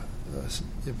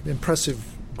impressive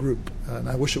group. And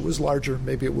I wish it was larger.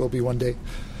 Maybe it will be one day.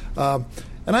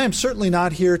 And I am certainly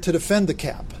not here to defend the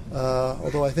cap.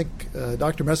 Although I think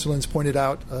Dr. Messerlin's pointed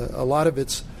out a lot of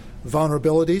its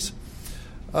vulnerabilities.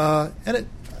 And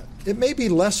it may be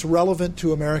less relevant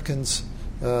to Americans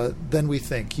than we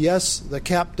think. Yes, the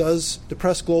cap does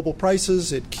depress global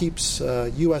prices. It keeps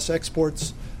U.S.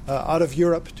 exports out of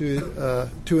Europe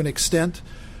to an extent.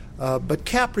 But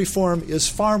cap reform is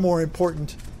far more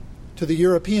important to the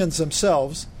Europeans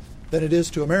themselves than it is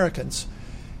to Americans.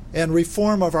 And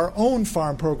reform of our own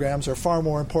farm programs are far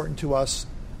more important to us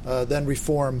than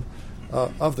reform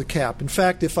of the cap. In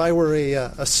fact, if I were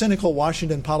a cynical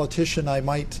Washington politician, I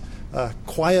might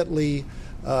quietly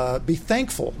be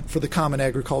thankful for the Common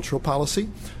Agricultural Policy.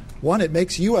 One, it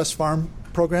makes U.S. farm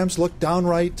programs look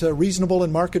downright reasonable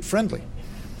and market-friendly.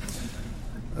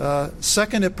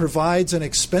 Second, it provides an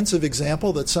expensive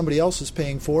example that somebody else is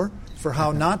paying for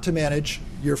how not to manage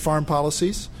your farm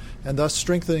policies, and thus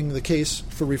strengthening the case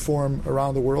for reform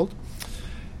around the world.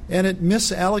 And it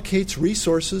misallocates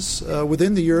resources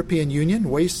within the European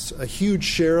Union, wastes a huge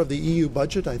share of the EU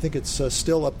budget. I think it's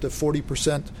still up to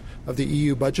 40% of the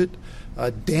EU budget,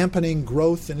 dampening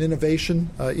growth and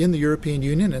innovation in the European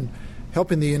Union and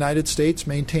helping the United States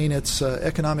maintain its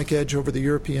economic edge over the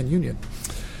European Union.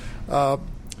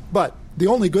 But the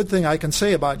only good thing I can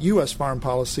say about U.S. farm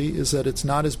policy is that it's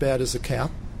not as bad as the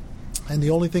cap. And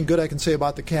the only thing good I can say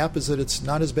about the cap is that it's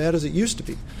not as bad as it used to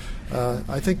be.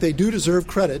 I think they do deserve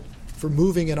credit for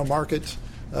moving in a market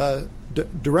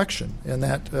direction, and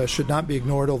that should not be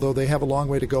ignored, although they have a long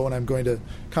way to go, and I'm going to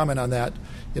comment on that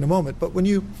in a moment. But when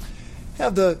you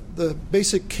have the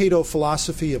basic Cato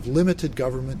philosophy of limited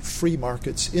government, free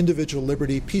markets, individual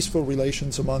liberty, peaceful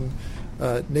relations among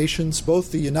nations,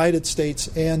 both the United States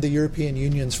and the European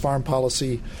Union's farm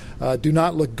policy do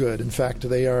not look good. In fact,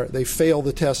 they fail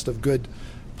the test of good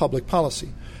public policy.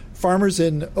 Farmers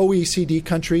in OECD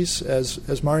countries,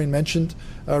 as Marion mentioned,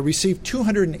 received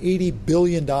 $280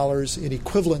 billion in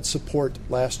equivalent support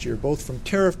last year, both from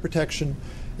tariff protection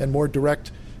and more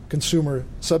direct consumer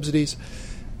subsidies.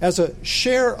 As a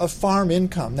share of farm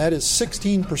income, that is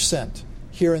 16%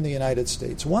 here in the United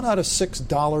States. $1 out of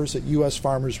 $6 that U.S.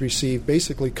 farmers receive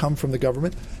basically come from the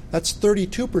government. That's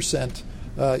 32%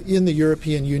 in the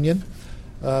European Union.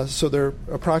 So they're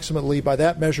approximately, by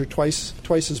that measure, twice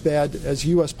as bad as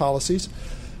U.S. policies.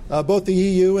 Both the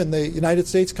EU and the United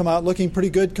States come out looking pretty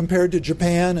good compared to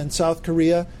Japan and South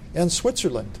Korea and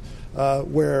Switzerland,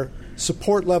 where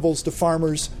support levels to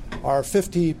farmers are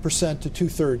 50% to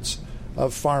two-thirds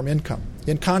of farm income.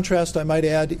 In contrast, I might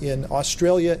add, in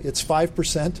Australia it's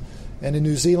 5%, and in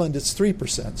New Zealand it's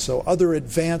 3%. So other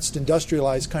advanced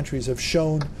industrialized countries have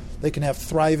shown they can have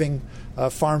thriving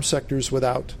farm sectors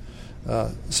without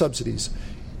subsidies.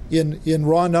 In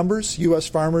raw numbers, U.S.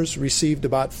 farmers received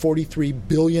about $43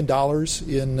 billion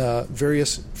in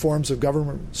various forms of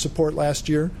government support last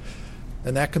year,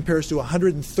 and that compares to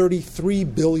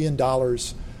 $133 billion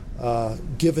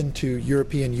given to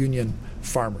European Union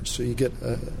farmers. So you get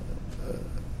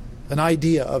an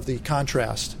idea of the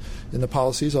contrast in the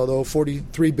policies, although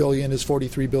 $43 billion is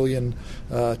 $43 billion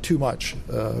too much,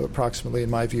 approximately, in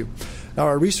my view. Now,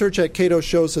 our research at Cato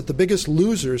shows that the biggest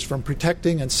losers from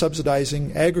protecting and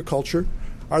subsidizing agriculture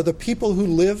are the people who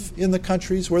live in the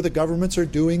countries where the governments are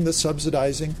doing the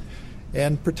subsidizing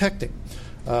and protecting.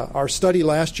 Our study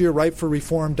last year, Ripe for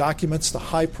Reform, documents the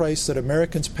high price that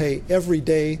Americans pay every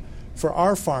day for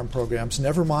our farm programs,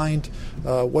 never mind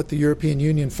what the European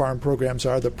Union farm programs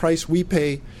are, the price we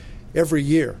pay every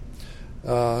year.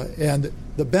 And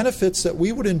the benefits that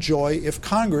we would enjoy if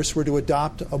Congress were to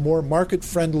adopt a more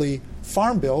market-friendly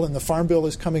farm bill, and the farm bill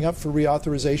is coming up for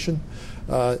reauthorization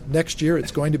next year.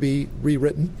 It's going to be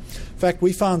rewritten. In fact,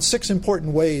 we found 6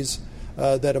 important ways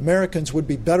that Americans would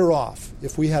be better off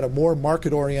if we had a more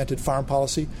market-oriented farm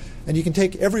policy. And you can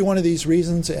take every one of these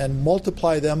reasons and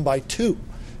multiply them by 2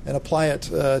 and apply it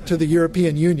to the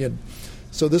European Union.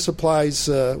 So this applies,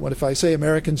 if I say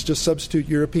Americans, just substitute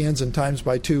Europeans and times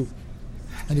by 2,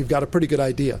 and you've got a pretty good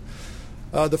idea.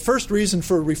 The first reason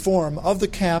for reform of the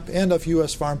CAP and of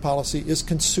U.S. farm policy is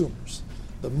consumers.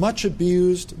 The much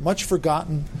abused, much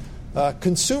forgotten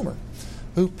consumer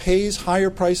who pays higher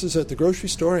prices at the grocery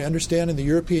store. I understand in the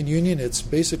European Union it's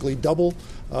basically double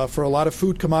for a lot of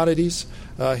food commodities.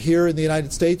 Here in the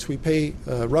United States we pay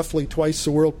roughly twice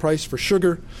the world price for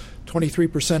sugar,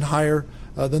 23% higher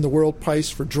than the world price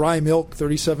for dry milk,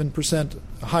 37%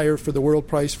 higher for the world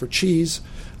price for cheese,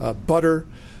 butter,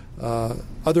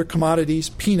 other commodities,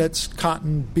 peanuts,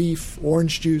 cotton, beef,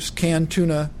 orange juice, canned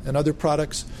tuna, and other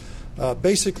products.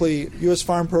 Basically, U.S.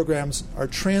 farm programs are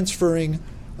transferring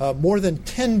more than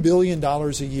 $10 billion a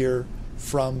year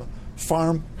from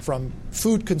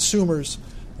food consumers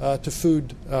to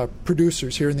food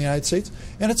producers here in the United States.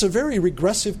 And it's a very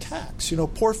regressive tax.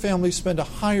 Poor families spend a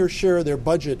higher share of their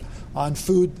budget on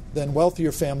food than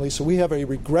wealthier families, so we have a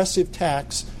regressive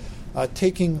tax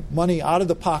taking money out of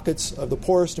the pockets of the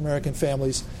poorest American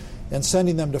families and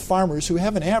sending them to farmers who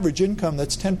have an average income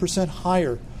that's 10%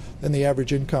 higher than the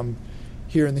average income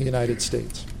here in the United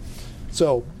States.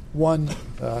 So,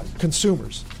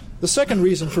 consumers. The second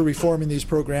reason for reforming these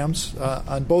programs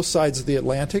on both sides of the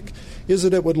Atlantic is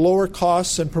that it would lower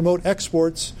costs and promote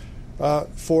exports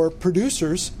for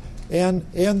producers and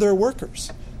their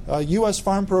workers. U.S.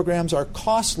 farm programs are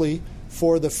costly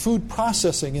for the food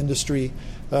processing industry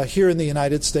here in the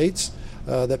United States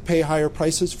that pay higher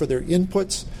prices for their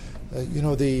inputs.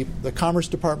 The Commerce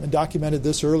Department documented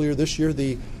this earlier this year.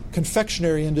 The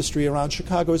confectionery industry around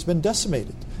Chicago has been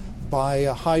decimated by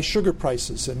high sugar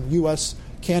prices, and U.S.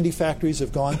 candy factories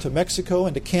have gone to Mexico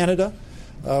and to Canada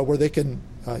where they can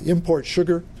import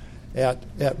sugar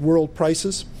at world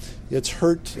prices. It's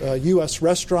hurt U.S.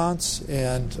 restaurants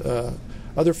and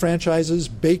other franchises,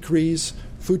 bakeries,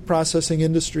 food processing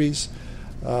industries.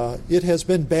 It has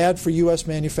been bad for U.S.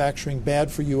 manufacturing,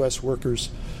 bad for U.S. workers.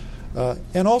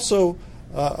 And also,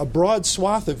 a broad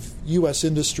swath of U.S.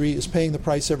 industry is paying the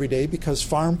price every day because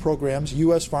farm programs,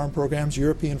 U.S. farm programs,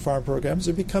 European farm programs,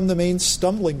 have become the main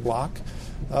stumbling block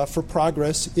for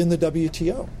progress in the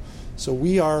WTO. So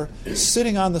we are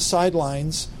sitting on the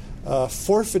sidelines,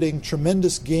 forfeiting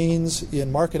tremendous gains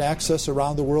in market access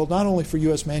around the world, not only for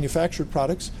U.S. manufactured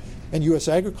products and U.S.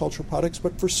 agricultural products,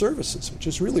 but for services, which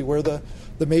is really where the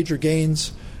major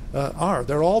gains are.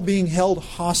 They're all being held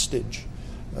hostage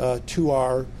to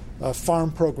our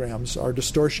farm programs, our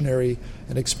distortionary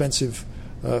and expensive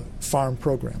farm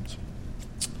programs.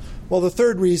 Well, the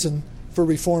third reason for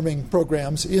reforming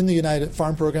programs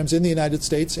farm programs in the United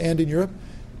States and in Europe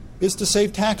is to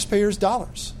save taxpayers'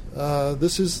 dollars.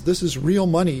 This is real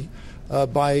money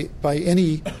by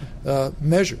any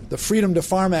measure. The Freedom to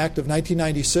Farm Act of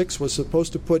 1996 was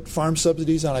supposed to put farm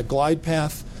subsidies on a glide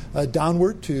path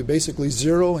downward to basically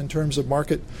zero in terms of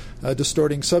market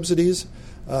distorting subsidies.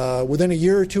 Within a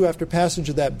year or two after passage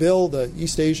of that bill, the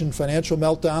East Asian financial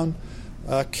meltdown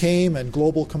came and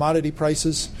global commodity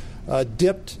prices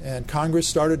dipped, and Congress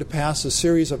started to pass a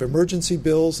series of emergency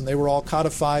bills, and they were all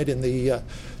codified in the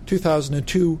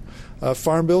 2002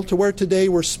 Farm Bill, to where today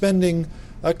we're spending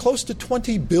close to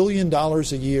 $20 billion a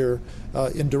year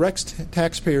in direct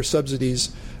taxpayer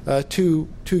subsidies to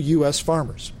U.S.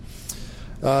 farmers.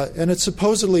 And it's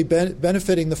supposedly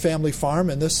benefiting the family farm,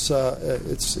 and this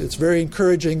it's very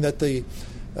encouraging that the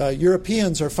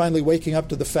Europeans are finally waking up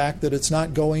to the fact that it's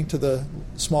not going to the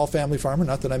small family farmer.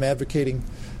 Not that I'm advocating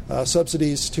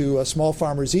subsidies to small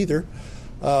farmers either,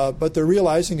 but they're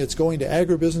realizing it's going to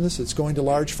agribusiness, it's going to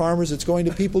large farmers, it's going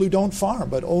to people who don't farm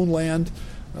but own land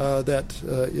that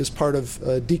is part of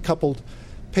decoupled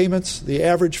payments. The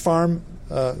average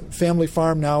family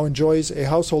farm now enjoys a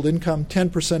household income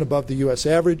 10% above the U.S.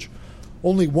 average.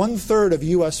 Only 1/3 of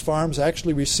U.S. farms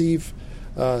actually receive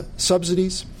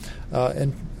subsidies,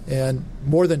 and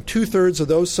more than 2/3 of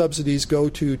those subsidies go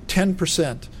to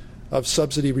 10% of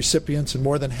subsidy recipients, and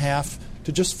more than half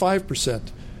to just 5%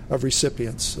 of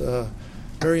recipients.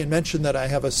 Marion mentioned that I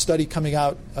have a study coming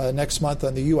out next month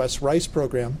on the U.S. rice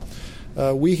program.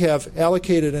 We have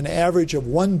allocated an average of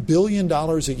 $1 billion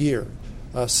a year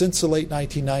since the late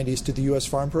 1990s to the U.S.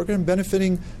 Farm Program,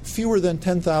 benefiting fewer than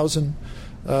 10,000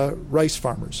 rice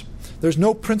farmers. There's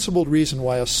no principled reason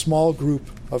why a small group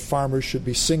of farmers should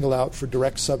be singled out for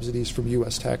direct subsidies from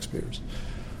U.S. taxpayers.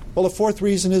 Well, the fourth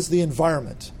reason is the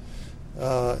environment.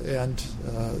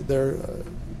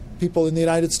 People in the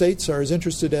United States are as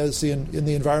interested in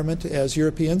the environment as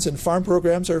Europeans, and farm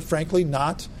programs are frankly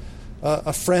not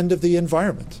a friend of the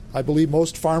environment. I believe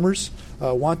most farmers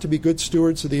want to be good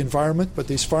stewards of the environment, but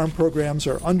these farm programs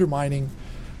are undermining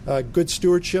good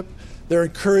stewardship. They're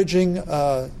encouraging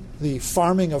the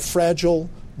farming of fragile,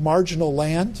 marginal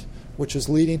land, which is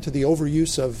leading to the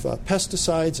overuse of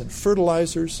pesticides and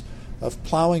fertilizers, of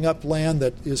plowing up land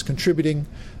that is contributing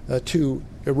to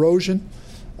erosion.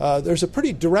 There's a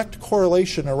pretty direct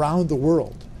correlation around the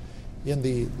world in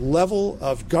the level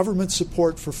of government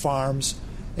support for farms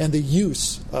and the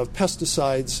use of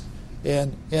pesticides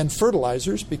and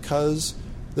fertilizers, because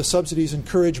the subsidies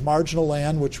encourage marginal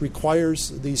land, which requires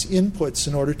these inputs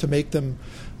in order to make them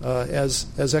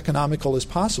as economical as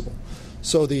possible.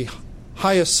 So the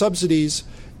highest subsidies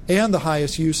and the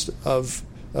highest use of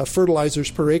fertilizers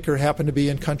per acre happen to be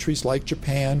in countries like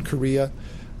Japan, Korea,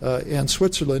 and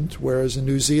Switzerland, whereas in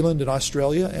New Zealand and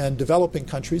Australia and developing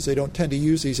countries, they don't tend to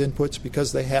use these inputs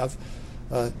because they have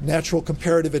natural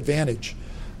comparative advantage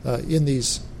in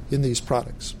these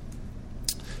products.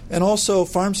 And also,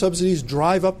 farm subsidies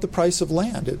drive up the price of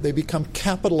land. They become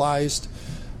capitalized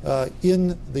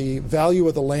in the value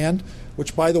of the land,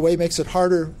 which, by the way, makes it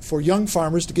harder for young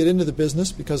farmers to get into the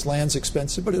business because land's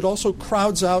expensive, but it also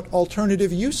crowds out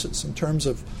alternative uses in terms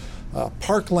of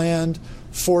parkland,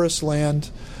 forest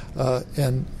land,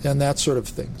 and that sort of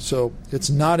thing. So it's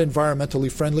not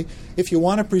environmentally friendly. If you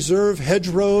want to preserve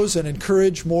hedgerows and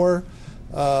encourage more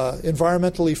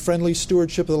environmentally friendly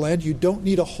stewardship of the land, you don't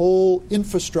need a whole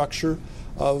infrastructure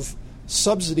of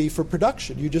subsidy for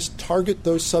production. You just target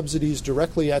those subsidies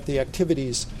directly at the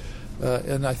activities,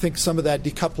 and I think some of that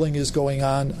decoupling is going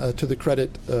on to the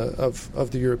credit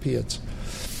of the Europeans.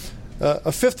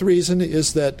 A fifth reason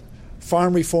is that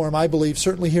farm reform, I believe,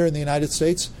 certainly here in the United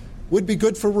States, would be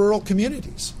good for rural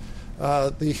communities.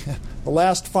 The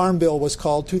last Farm Bill was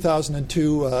called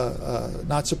 2002,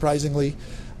 not surprisingly,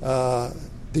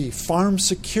 the Farm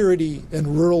Security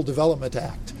and Rural Development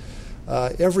Act.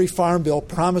 Every farm bill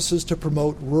promises to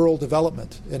promote rural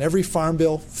development, and every farm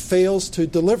bill fails to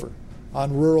deliver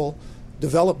on rural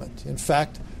development. In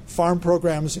fact, farm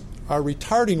programs are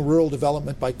retarding rural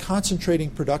development by concentrating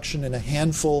production in a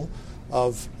handful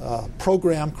of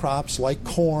program crops like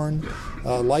corn,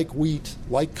 like wheat,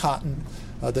 like cotton,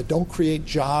 that don't create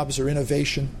jobs or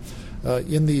innovation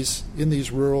in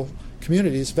these rural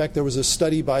communities. In fact, there was a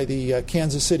study by the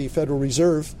Kansas City Federal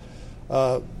Reserve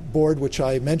Board, which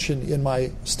I mentioned in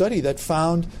my study, that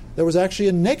found there was actually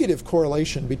a negative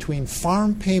correlation between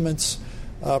farm payments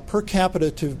per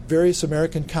capita to various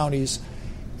American counties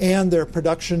and their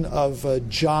production of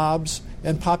jobs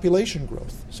and population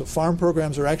growth. So farm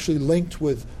programs are actually linked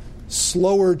with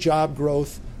slower job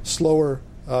growth, slower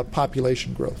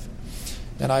population growth.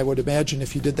 And I would imagine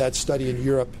if you did that study in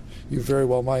Europe, you very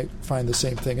well might find the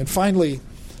same thing. And finally,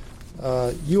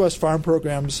 U.S. farm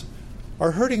programs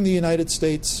are hurting the United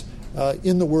States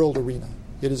in the world arena.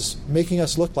 It is making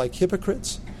us look like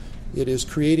hypocrites. It is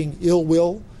creating ill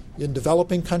will in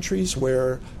developing countries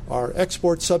where our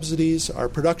export subsidies, our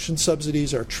production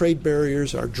subsidies, our trade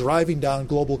barriers are driving down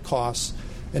global costs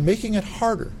and making it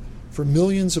harder for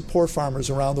millions of poor farmers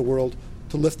around the world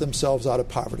to lift themselves out of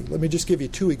poverty. Let me just give you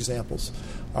two examples.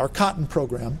 Our cotton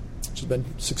program which has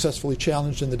been successfully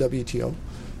challenged in the WTO,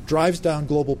 drives down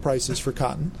global prices for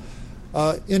cotton,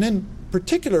 and in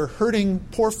particular hurting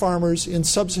poor farmers in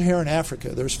sub-Saharan Africa.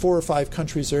 There's 4 or 5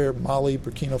 countries there, Mali,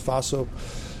 Burkina Faso,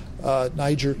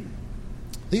 Niger.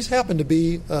 These happen to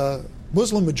be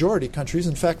Muslim-majority countries.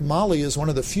 In fact, Mali is one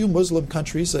of the few Muslim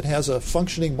countries that has a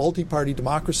functioning multi-party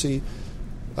democracy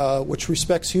which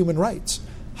respects human rights.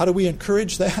 How do we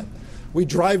encourage that? We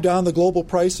drive down the global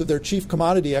price of their chief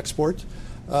commodity export,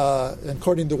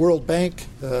 according to the World Bank,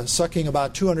 sucking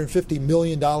about $250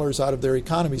 million out of their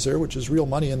economies there, which is real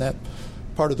money in that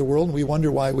part of the world. And we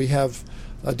wonder why we have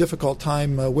a difficult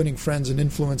time winning friends and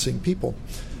influencing people.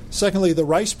 Secondly, the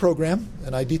rice program,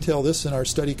 and I detail this in our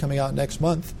study coming out next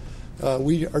month.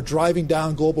 We are driving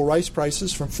down global rice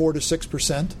prices from 4% to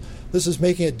 6%. This is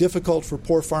making it difficult for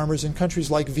poor farmers in countries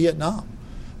like Vietnam.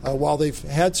 While they've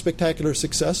had spectacular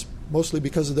success, mostly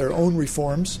because of their own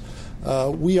reforms,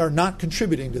 we are not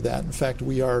contributing to that. In fact,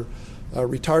 we are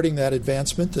retarding that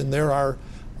advancement, and there are,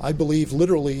 I believe,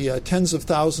 literally tens of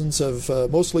thousands of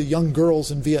mostly young girls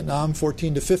in Vietnam,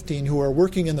 14 to 15, who are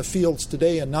working in the fields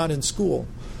today and not in school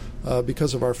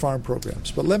because of our farm programs.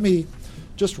 But let me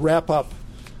just wrap up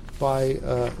by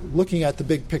looking at the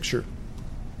big picture,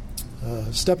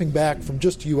 stepping back from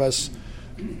just U.S.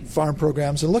 farm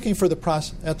programs and looking at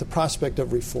the prospect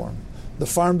of reform. The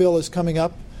Farm Bill is coming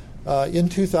up in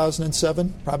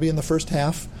 2007, probably in the first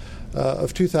half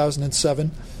of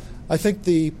 2007. I think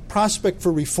the prospect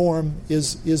for reform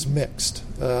is mixed.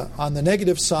 On the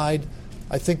negative side,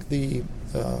 I think the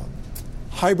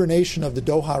hibernation of the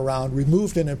Doha round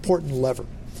removed an important lever.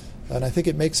 And I think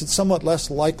it makes it somewhat less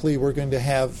likely we're going to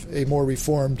have a more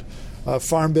reformed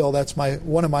Farm Bill. That's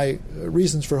one of my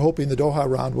reasons for hoping the Doha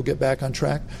round will get back on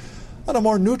track. On a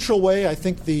more neutral way, I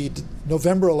think the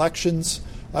November elections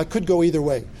could go either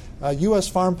way. U.S.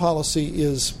 farm policy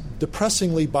is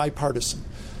depressingly bipartisan.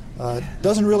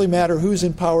 Doesn't really matter who's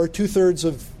in power. 2/3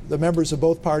 of the members of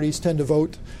both parties tend to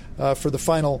vote for the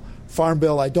final Farm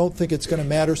Bill. I don't think it's going to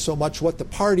matter so much what the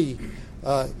party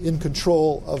in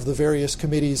control of the various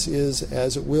committees is,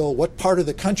 as it will what part of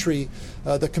the country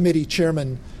the committee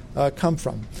chairmen come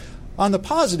from. On the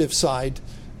positive side,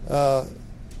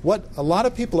 what a lot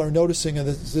of people are noticing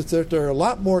is that there are a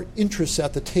lot more interests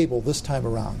at the table this time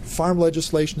around. Farm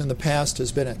legislation in the past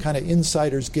has been a kind of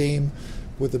insider's game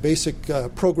with the basic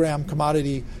program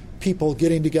commodity people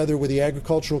getting together with the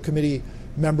Agricultural Committee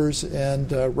members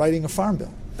and writing a farm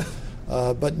bill.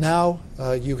 But now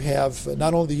you have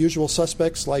not only the usual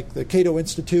suspects like the Cato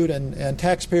Institute and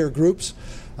taxpayer groups,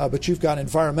 but you've got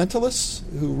environmentalists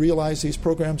who realize these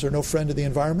programs are no friend to the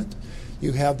environment.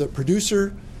 You have the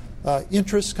producer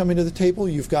interests coming to the table.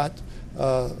 You've got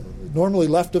normally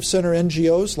left-of-center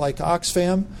NGOs like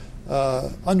Oxfam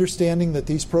understanding that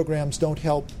these programs don't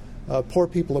help poor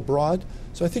people abroad.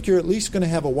 So I think you're at least going to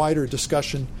have a wider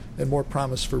discussion and more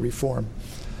promise for reform.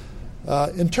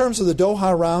 In terms of the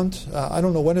Doha round, I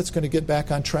don't know when it's going to get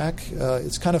back on track.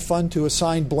 It's kind of fun to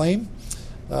assign blame.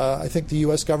 I think the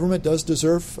U.S. government does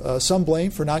deserve some blame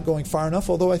for not going far enough,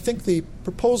 although I think the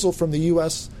proposal from the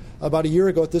U.S. about a year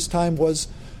ago at this time was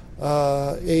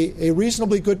a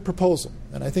reasonably good proposal.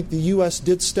 And I think the U.S.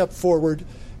 did step forward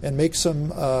and make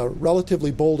some relatively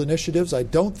bold initiatives. I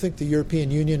don't think the European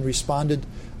Union responded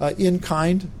in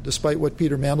kind, despite what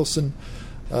Peter Mandelson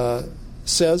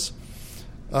says.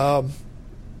 And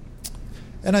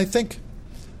I think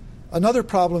another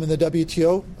problem in the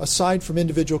WTO, aside from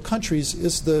individual countries,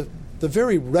 is the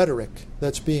very rhetoric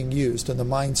that's being used and the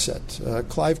mindset.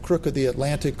 Clive Crook of The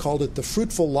Atlantic called it the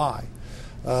fruitful lie,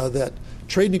 that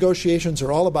trade negotiations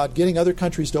are all about getting other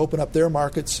countries to open up their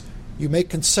markets. You make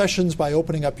concessions by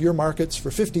opening up your markets.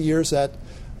 For 50 years, that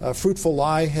fruitful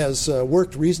lie has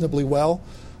worked reasonably well.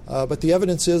 But the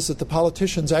evidence is that the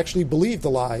politicians actually believe the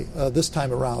lie this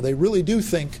time around. They really do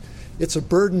think it's a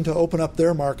burden to open up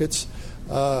their markets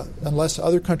unless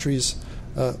other countries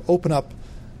open up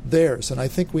theirs. And I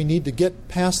think we need to get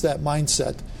past that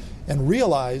mindset and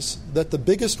realize that the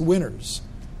biggest winners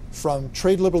from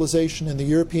trade liberalization in the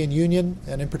European Union,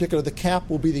 and in particular the CAP,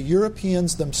 will be the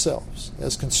Europeans themselves,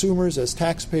 as consumers, as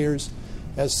taxpayers,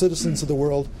 as citizens of the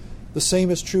world. The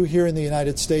same is true here in the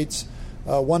United States.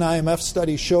 One IMF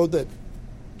study showed that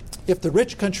if the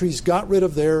rich countries got rid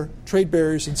of their trade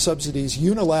barriers and subsidies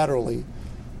unilaterally,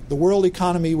 the world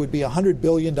economy would be $100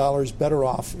 billion better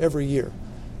off every year.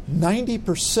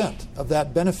 90% of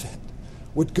that benefit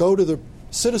would go to the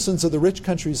citizens of the rich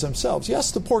countries themselves.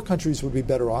 Yes, the poor countries would be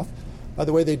better off. By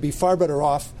the way, they'd be far better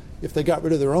off if they got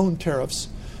rid of their own tariffs,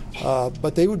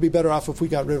 but they would be better off if we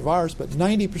got rid of ours. But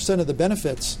 90% of the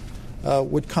benefits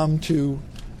would come to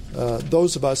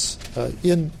those of us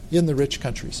in the rich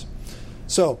countries.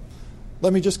 So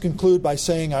let me just conclude by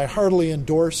saying I heartily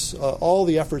endorse all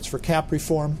the efforts for CAP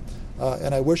reform,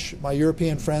 and I wish my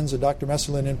European friends, and Dr.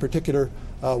 Messerlin in particular,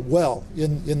 well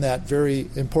in that very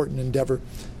important endeavor.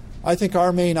 I think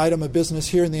our main item of business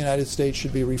here in the United States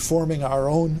should be reforming our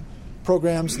own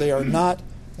programs. They are not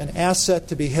an asset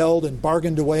to be held and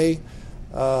bargained away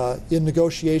in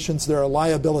negotiations. They're a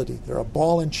liability. They're a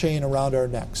ball and chain around our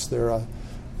necks. They're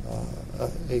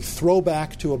a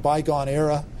throwback to a bygone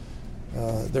era.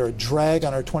 They're a drag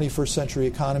on our 21st century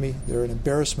economy. They're an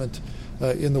embarrassment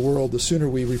in the world. The sooner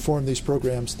we reform these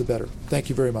programs, the better. Thank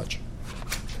you very much.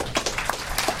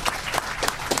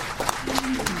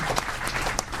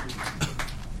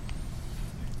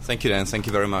 Thank you, Dan. Thank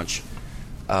you very much.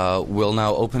 We'll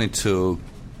now open it to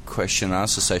question and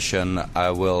answer session.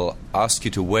 I will ask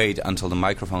you to wait until the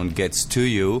microphone gets to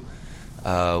you.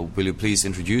 Will you please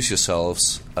introduce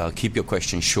yourselves, keep your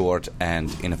question short and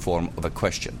in a form of a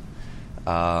question.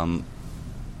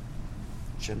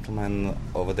 Gentleman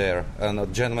over there, no,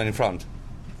 gentleman in front.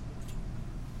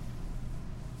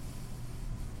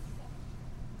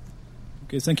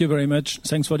 Okay, thank you very much.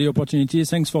 Thanks for the opportunity.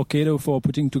 Thanks for Cato for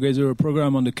putting together a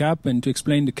program on the CAP and to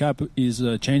explain the CAP is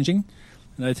changing.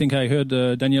 And I think I heard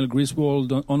Daniel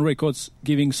Griswold on records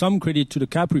giving some credit to the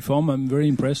CAP reform. I'm very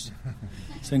impressed.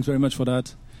 Thanks very much for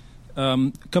that.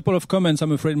 A couple of comments,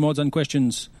 I'm afraid, more than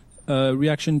questions.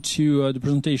 Reaction to the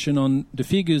presentation on the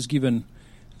figures given.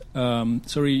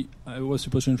 Sorry, I was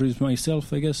supposed to introduce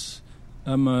myself, I guess.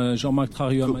 I'm Jean-Marc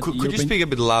Trarieux. Could you speak a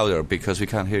bit louder because we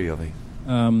can't hear you?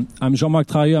 I'm Jean-Marc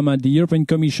Trarieux. I'm at the European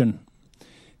Commission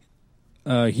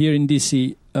here in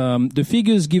DC. The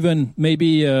figures given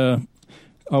maybe are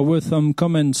worth some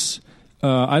comments.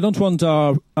 I don't want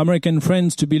our American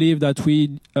friends to believe that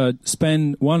we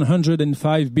spend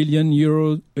 105 billion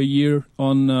euro a year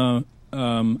on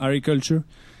agriculture.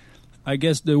 I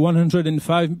guess the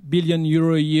 105 billion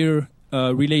euro a year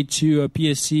relate to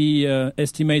PSC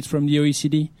estimates from the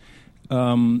OECD.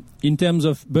 In terms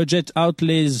of budget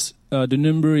outlays, the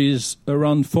number is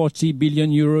around 40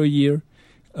 billion euro a year,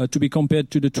 to be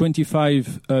compared to the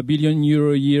 25 billion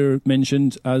euro a year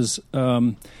mentioned as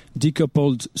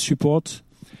decoupled support.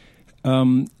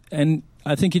 And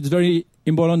I think it's very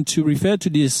important to refer to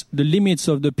this, the limits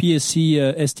of the PSC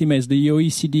estimates, the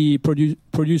OECD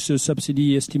producer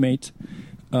subsidy estimate,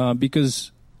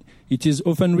 because it is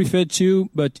often referred to,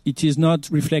 but it is not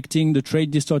reflecting the trade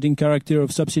distorting character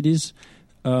of subsidies.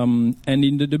 And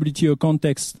in the WTO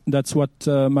context, that's what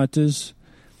matters.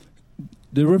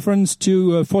 The reference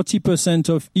to 40%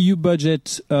 of EU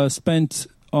budget spent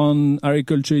on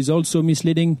agriculture is also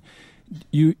misleading.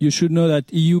 You should know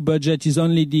that EU budget is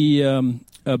only the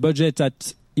budget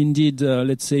at, indeed,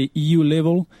 let's say, EU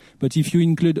level. But if you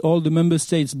include all the member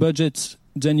states' budgets,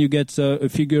 then you get a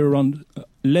figure around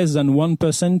less than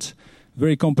 1%,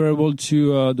 very comparable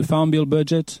to the Farm Bill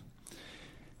budget.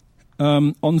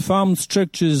 On farm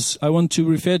structures, I want to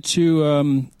refer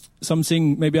to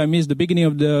something, maybe I missed the beginning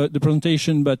of the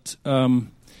presentation, but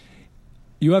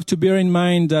you have to bear in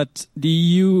mind that the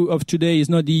EU of today is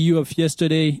not the EU of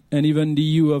yesterday, and even the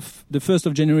EU of the 1st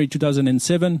of January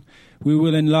 2007. We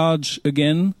will enlarge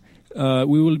again.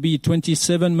 We will be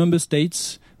 27 member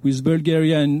states, with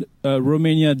Bulgaria and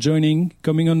Romania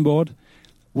coming on board.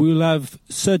 We will have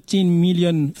 13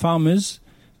 million farmers.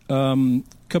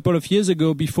 Couple of years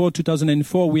ago, before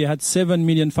 2004, we had 7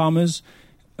 million farmers.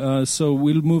 So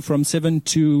we'll move from 7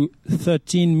 to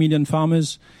 13 million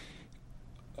farmers,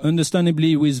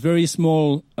 understandably with very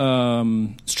small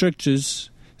structures.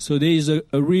 So there is a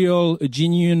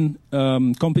genuine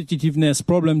competitiveness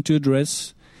problem to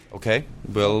address. Okay,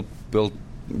 we'll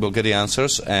get the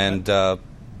answers, and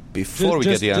before we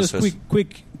get the answers,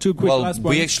 two quick last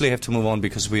points. We actually have to move on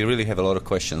because we really have a lot of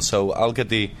questions. So I'll get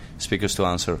the speakers to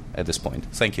answer at this point.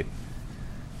 Thank you.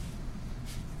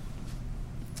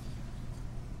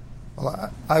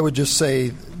 Well, I would just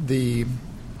say the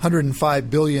 105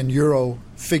 billion euro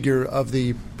figure of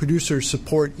the producer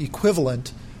support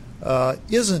equivalent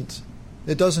doesn't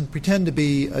pretend to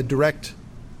be a direct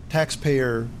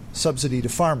taxpayer subsidy to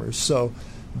farmers. So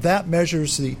that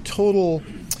measures the total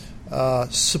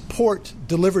support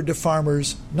delivered to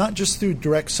farmers, not just through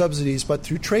direct subsidies, but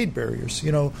through trade barriers.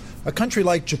 You know, a country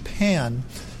like Japan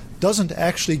doesn't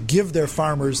actually give their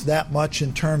farmers that much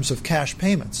in terms of cash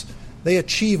payments. They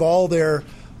achieve all their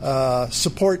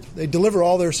support, they deliver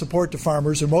all their support to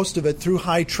farmers, or most of it, through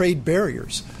high trade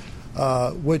barriers,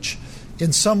 which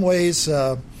in some ways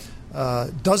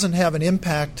doesn't have an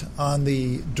impact on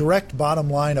the direct bottom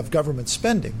line of government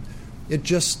spending. It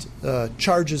just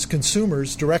charges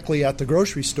consumers directly at the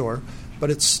grocery store but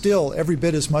it's still every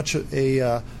bit as much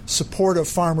a support of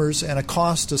farmers and a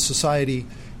cost to society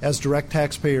as direct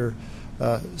taxpayer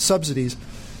subsidies.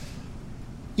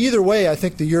 Either way, I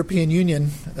think the European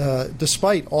Union,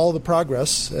 despite all the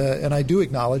progress, and I do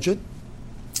acknowledge it,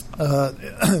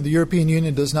 the European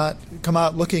Union does not come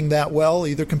out looking that well,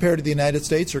 either compared to the United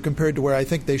States or compared to where I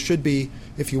think they should be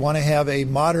if you want to have a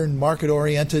modern,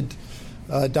 market-oriented,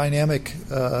 dynamic,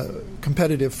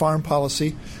 competitive farm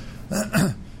policy.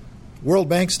 World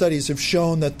Bank studies have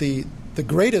shown that the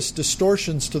greatest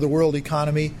distortions to the world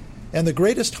economy and the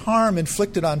greatest harm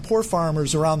inflicted on poor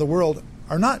farmers around the world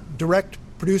are not direct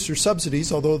producer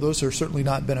subsidies, although those are certainly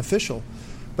not beneficial,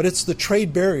 but it's the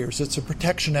trade barriers. It's a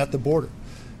protection at the border.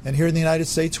 And here in the United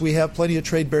States, we have plenty of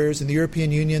trade barriers. In the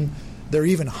European Union, they're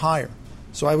even higher.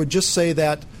 So I would just say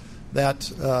that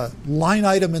line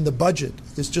item in the budget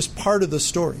is just part of the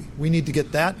story. We need to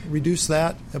get that, reduce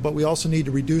that, but we also need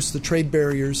to reduce the trade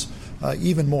barriers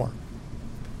even more.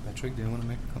 Patrick, do you want to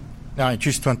make a comment? No, I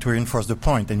just want to reinforce the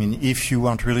point. I mean, if you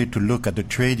want really to look at the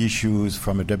trade issues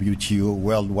from a WTO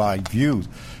worldwide view,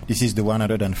 this is the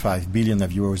 105 billion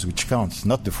of euros which counts,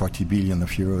 not the 40 billion of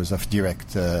euros of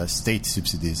direct state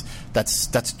subsidies.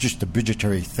 That's just a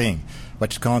budgetary thing.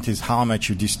 What counts is how much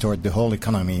you distort the whole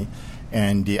economy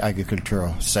and the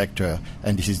agricultural sector,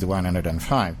 and this is the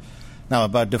 105. Now,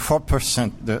 about the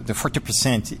 4%, the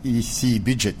 40% EC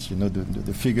budget,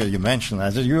 the figure you mentioned,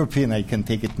 as a European, I can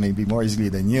take it maybe more easily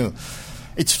than you.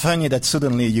 It's funny that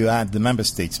suddenly you add the member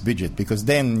states' budget, because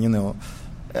then,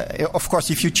 of course,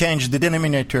 if you change the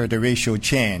denominator, the ratio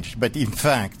changed. But in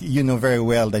fact, you know very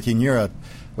well that in Europe,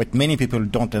 what many people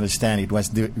don't understand, it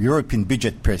was the European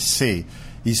budget per se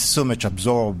is so much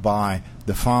absorbed by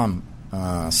the farm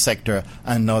sector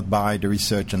and not by the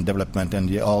research and development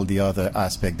and all the other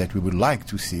aspects that we would like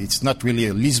to see. It's not really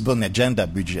a Lisbon agenda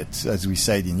budget, as we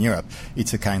said in Europe.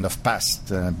 It's a kind of past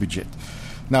budget.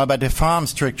 Now, about the farm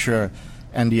structure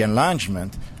and the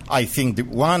enlargement, I think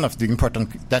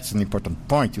that's an important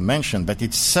point you mentioned, but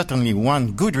it's certainly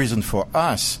one good reason for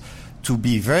us to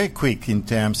be very quick in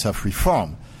terms of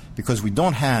reform, because we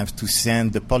don't have to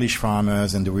send the Polish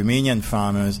farmers and the Romanian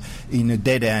farmers in a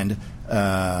dead-end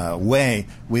way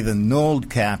with an old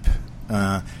cap,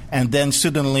 and then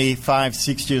suddenly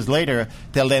 5-6 years later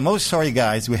tell them, oh, sorry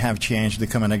guys, we have changed the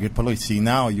common agricultural policy,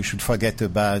 now you should forget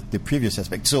about the previous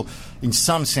aspect. So in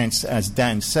some sense, as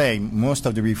Dan said, most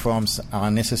of the reforms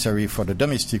are necessary for the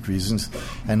domestic reasons,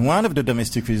 and one of the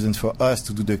domestic reasons for us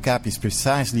to do the cap is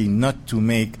precisely not to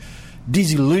make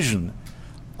disillusion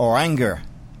or anger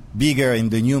bigger in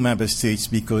the new member states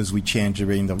because we change the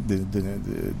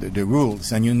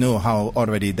rules. And you know how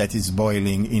already that is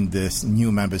boiling in the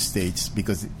new member states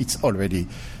because it's already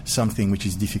something which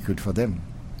is difficult for them.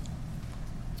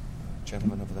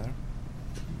 Gentleman over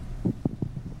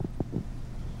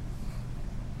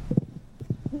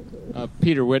there.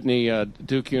 Peter Whitney,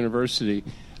 Duke University.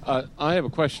 I have a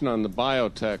question on the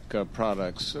biotech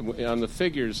products. On the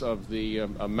figures of the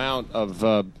amount of...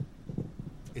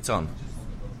 It's on.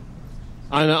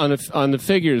 On the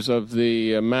figures of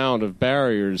the amount of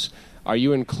barriers, are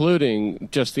you including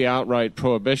just the outright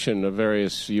prohibition of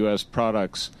various U.S.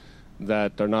 products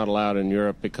that are not allowed in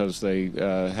Europe because they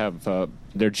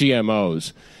they're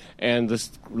GMOs? And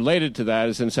this, related to that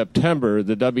is in September,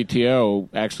 the WTO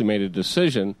actually made a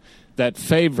decision that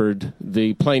favored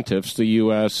the plaintiffs, the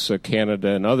U.S., Canada,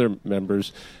 and other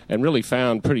members, and really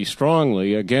found pretty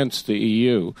strongly against the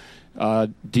EU.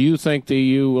 Do you think the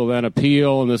EU will then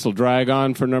appeal and this will drag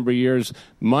on for a number of years?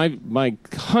 My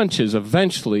hunch is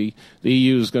eventually the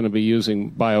EU is going to be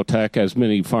using biotech, as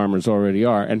many farmers already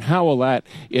are. And how will that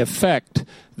affect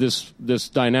this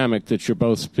dynamic that you're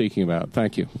both speaking about?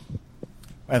 Thank you.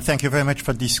 Thank you very much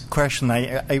for this question.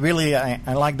 I really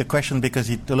like the question because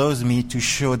it allows me to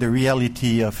show the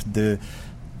reality of the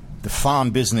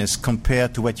farm business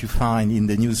compared to what you find in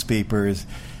the newspapers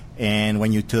and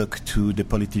when you talk to the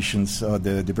politicians or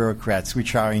the bureaucrats,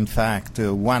 which are in fact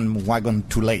one wagon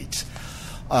too late.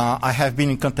 I have been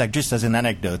in contact, just as an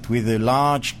anecdote, with a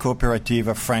large cooperative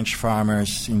of French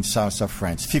farmers in south of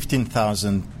France,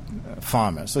 15,000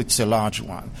 farmers, so it's a large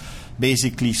one,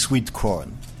 basically sweet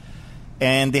corn.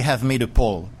 And they have made a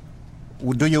poll.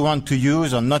 Do you want to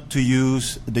use or not to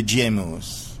use the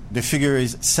GMOs? The figure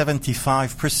is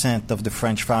 75% of the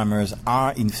French farmers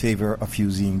are in favor of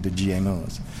using the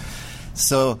GMOs.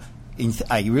 So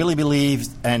I really believe,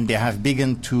 and they have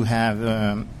begun to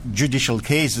have judicial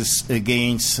cases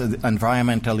against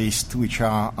environmentalists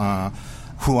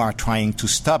who are trying to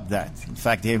stop that. In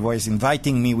fact, they was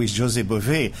inviting me with José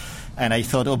Bové, and I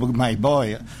thought, oh, my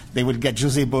boy, they will get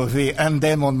José Bové and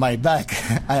them on my back.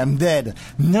 I am dead.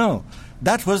 No.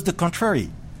 That was the contrary.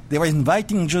 They were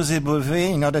inviting José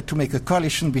Bové in order to make a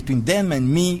coalition between them and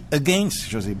me against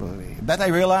José Bové. That I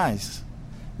realized.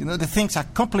 The things are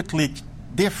completely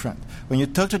different. When you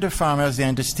talk to the farmers, they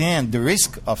understand the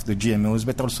risk of the GMOs,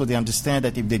 but also they understand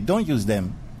that if they don't use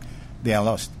them, they are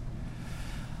lost.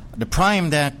 The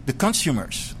problem that the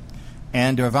consumers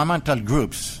and the environmental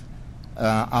groups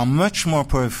are much more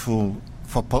powerful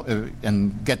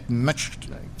and get much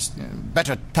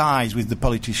better ties with the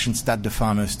politicians than the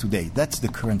farmers today. That's the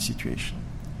current situation.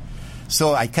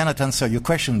 So I cannot answer your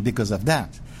question because of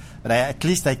that. But at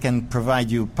least I can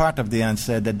provide you part of the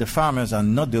answer that the farmers are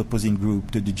not the opposing group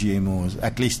to the GMOs,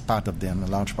 at least part of them, a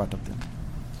large part of them.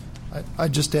 I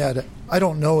just add, I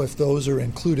don't know if those are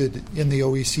included in the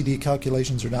OECD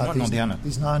calculations or not. No, they are not.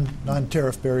 These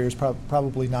non-tariff barriers,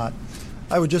 probably not.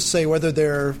 I would just say whether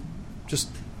they're just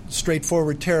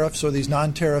straightforward tariffs or these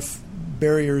non-tariff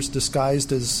barriers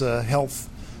disguised as health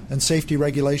and safety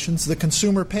regulations, the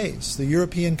consumer pays. The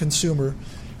European consumer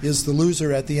is the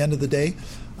loser at the end of the day.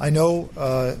 I know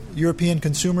European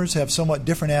consumers have somewhat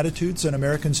different attitudes than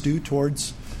Americans do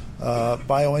towards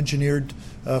bioengineered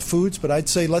foods, but I'd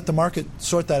say let the market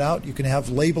sort that out. You can have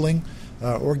labeling,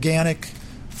 organic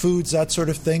foods, that sort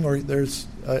of thing, or there's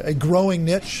a growing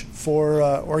niche for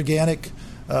organic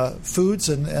foods,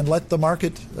 and let the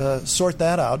market sort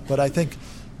that out. But I think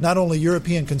not only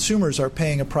European consumers are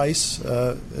paying a price,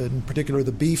 in particular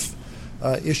the beef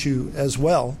issue as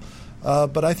well,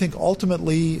 but I think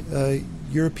ultimately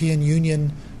European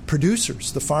Union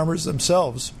producers, the farmers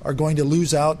themselves, are going to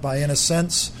lose out by, in a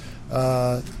sense,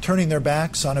 turning their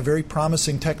backs on a very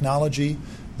promising technology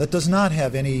that does not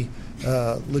have any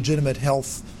legitimate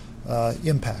health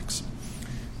impacts.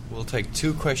 We'll take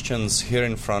two questions here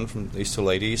in front from these two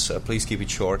ladies. Please keep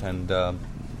it short, and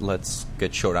let's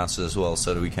get short answers as well,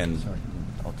 so that we can.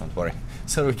 Oh, don't worry.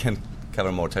 So we can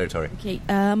cover more territory. Okay.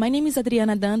 My name is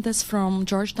Adriana Dantas from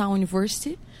Georgetown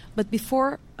University. But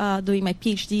before doing my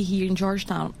PhD here in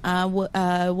Georgetown, I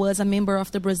was a member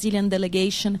of the Brazilian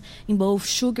delegation in both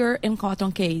sugar and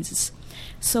cotton cases.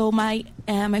 So my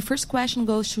first question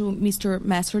goes to Mr.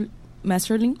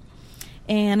 Messerling,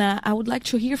 and I would like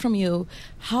to hear from you,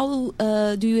 how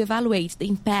do you evaluate the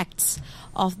impacts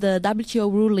of the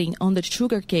WTO ruling on the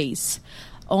sugar case,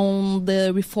 on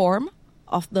the reform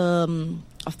of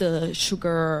the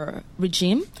sugar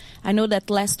regime? I know that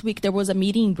last week there was a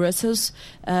meeting in Brussels,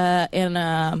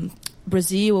 and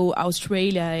Brazil,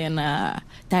 Australia, and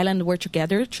Thailand were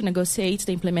together to negotiate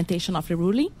the implementation of the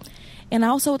ruling. And I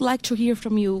also would like to hear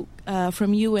from you and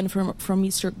from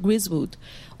Mr. Griswold,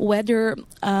 whether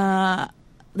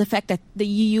the fact that the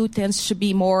EU tends to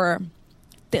be more,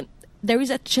 there is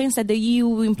a chance that the EU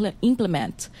will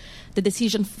implement the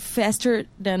decision faster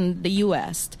than the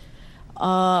US.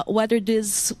 Whether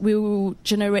this will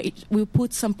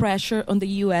put some pressure on the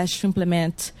U.S. to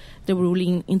implement the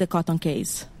ruling in the cotton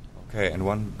case. Okay, and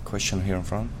one question here in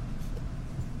front.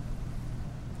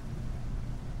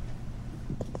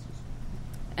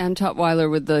 Ann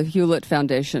Tutwiler with the Hewlett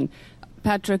Foundation.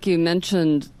 Patrick, you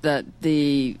mentioned that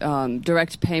the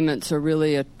direct payments are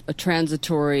really a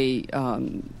transitory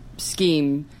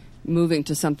scheme moving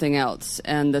to something else,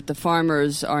 and that the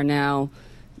farmers are now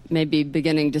maybe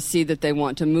beginning to see that they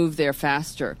want to move there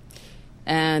faster.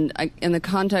 And in the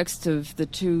context of the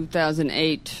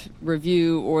 2008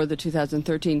 review or the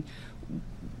 2013,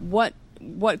 what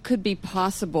could be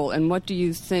possible, and what do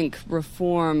you think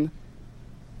reform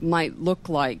might look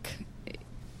like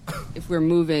if we're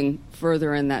moving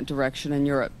further in that direction in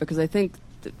Europe? Because I think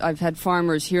I've had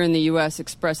farmers here in the U.S.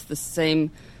 express the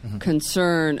same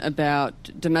concern about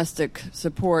domestic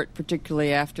support,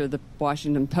 particularly after the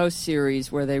Washington Post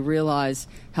series, where they realize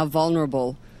how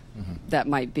vulnerable that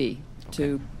might be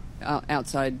to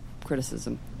outside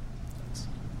criticism.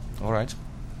 All right.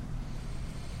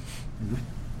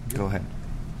 Go ahead.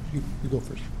 You go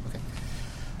first. Okay.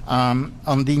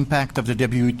 On the impact of the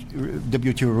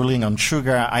WTO ruling on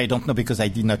sugar, I don't know, because I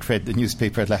did not read the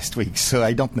newspaper last week, so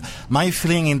I don't know. My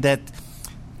feeling is that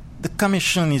the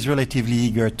Commission is relatively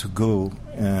eager to go,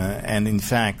 and in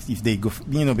fact, if they go,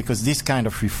 because this kind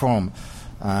of reform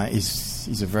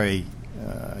is a very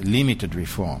limited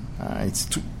reform. It's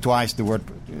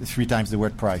three times the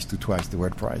word price to twice the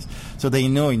word price. So they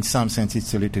know, in some sense,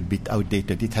 it's a little bit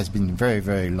outdated. It has been very,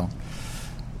 very long.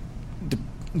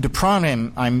 The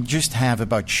problem I just have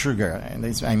about sugar, and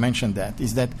I mentioned that,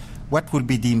 is that what will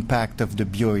be the impact of the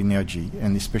bioenergy,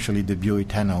 and especially the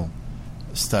bioethanol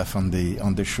stuff on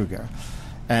the sugar?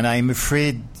 And I'm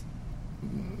afraid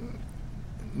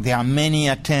there are many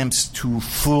attempts to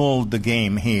fool the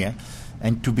game here,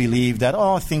 and to believe that,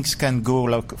 things can go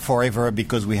like forever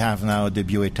because we have now the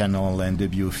bioethanol and the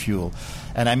biofuel.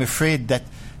 And I'm afraid that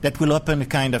will open a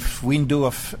kind of window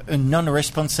of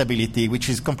non-responsibility, which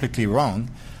is completely wrong,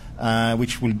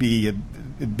 which will be a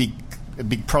big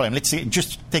problem. Let's say,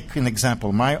 just take an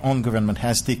example. My own government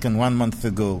has taken 1 month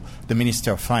ago, the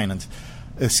Minister of Finance,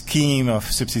 a scheme of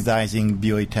subsidizing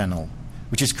bioethanol,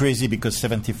 which is crazy because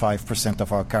 75%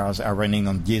 of our cars are running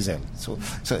on diesel. So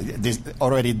this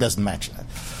already doesn't match that.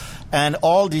 And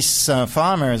all these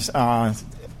farmers are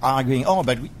arguing,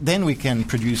 but then we can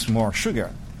produce more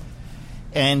sugar.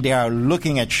 And they are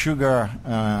looking at sugar,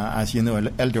 as you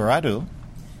know, El Dorado.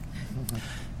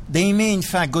 They may, in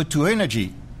fact, go to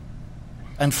energy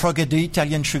and forget the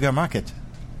Italian sugar market.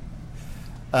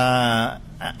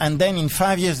 And then in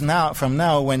 5 years from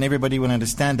now, when everybody will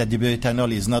understand that the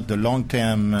bioethanol is not the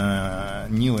long-term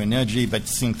new energy, but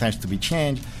things has to be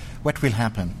changed, what will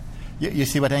happen? You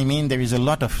see what I mean? There is a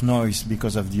lot of noise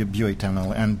because of the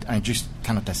bioethanol, and I just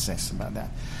cannot assess about that.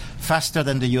 Faster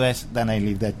than the US, then I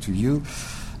leave that to you.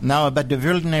 Now, about the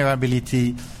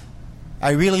vulnerability,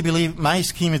 I really believe my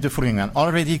scheme is the following one.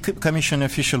 Already Commissioner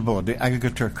Fischer-Boel, the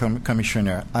Agriculture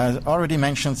Commissioner, has already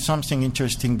mentioned something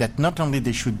interesting, that not only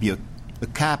there should be a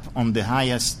cap on the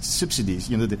highest subsidies,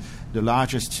 the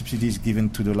largest subsidies given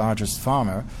to the largest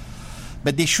farmer,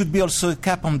 but there should be also a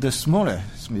cap on the smaller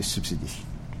subsidies.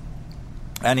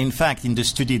 And in fact, in the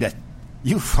study that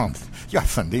you are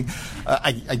funding,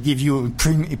 I give you a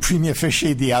prima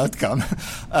facie the outcome.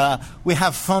 We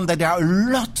have found that there are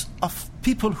a lot of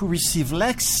people who receive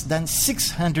less than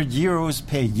 600 euros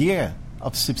per year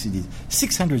of subsidies.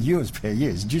 600 euros per year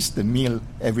is just a meal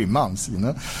every month,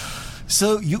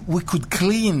 So we could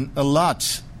clean a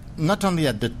lot, not only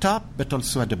at the top, but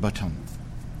also at the bottom.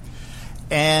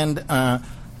 And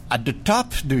at the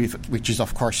top, which is,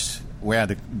 of course, where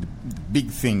the big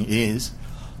thing is,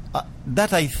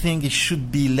 that I think it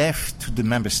should be left to the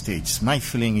member states. My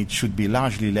feeling, it should be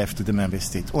largely left to the member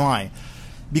states. Why?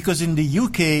 Because in the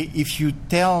UK, if you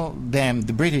tell them,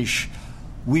 the British,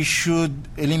 we should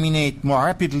eliminate more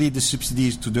rapidly the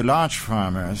subsidies to the large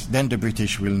farmers, then the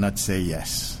British will not say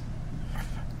yes.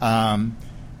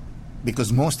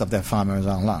 Because most of their farmers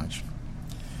are large.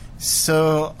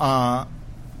 So,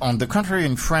 on the contrary,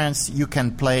 in France, you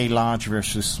can play large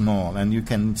versus small, and you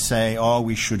can say,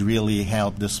 we should really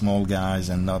help the small guys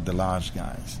and not the large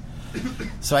guys.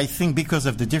 So I think because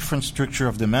of the different structure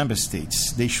of the member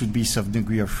states, there should be some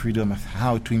degree of freedom of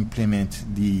how to implement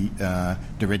the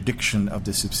reduction of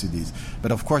the subsidies.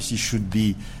 But of course, it should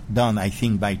be done, I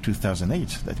think, by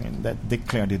 2008. That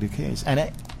declared the case.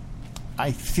 And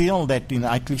I feel that,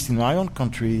 at least in my own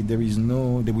country, there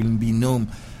will be no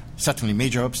certainly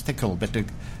major obstacle, but a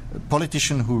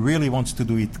politician who really wants to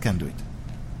do it can do it.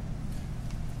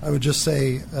 I would just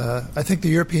say I think the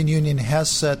European Union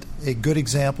has set a good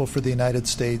example for the United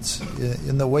States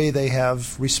in the way they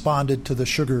have responded to the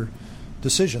sugar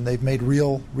decision. They've made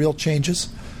real changes,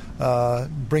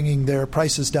 bringing their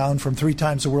prices down from 3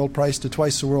 times the world price to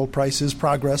twice the world price is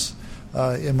progress,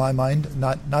 in my mind.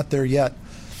 Not there yet.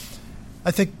 I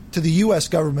think to the U.S.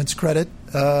 government's credit,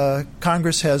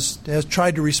 Congress has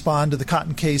tried to respond to the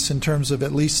cotton case in terms of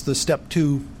at least the Step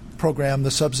 2 program, the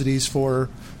subsidies for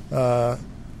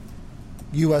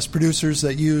U.S. producers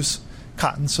that use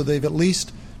cotton. So they've at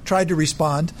least tried to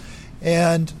respond.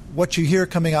 And what you hear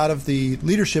coming out of the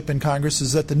leadership in Congress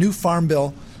is that the new Farm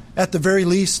Bill, at the very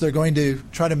least, they're going to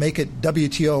try to make it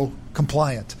WTO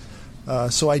compliant.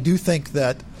 So I do think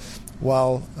that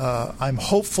while I'm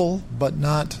hopeful but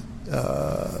not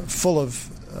full of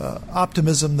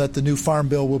optimism that the new Farm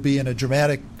Bill will be in a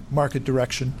dramatic market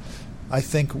direction, I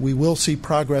think we will see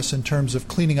progress in terms of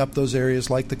cleaning up those areas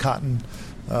like the cotton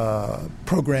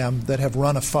program that have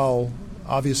run afoul,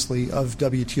 obviously, of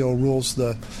WTO rules.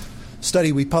 The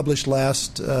study we published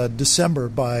last December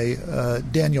by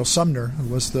Daniel Sumner,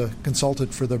 who was the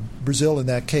consultant for Brazil in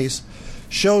that case,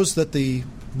 shows that the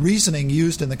reasoning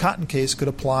used in the cotton case could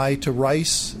apply to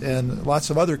rice and lots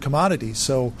of other commodities.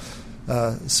 So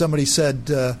somebody said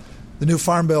the new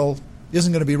Farm Bill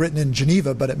isn't going to be written in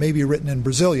Geneva, but it may be written in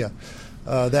Brasilia.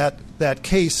 That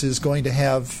case is going to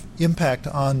have impact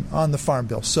on the Farm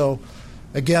Bill. So,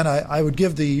 again, I would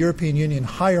give the European Union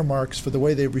higher marks for the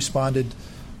way they've responded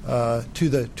to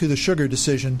the sugar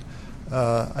decision.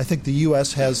 I think the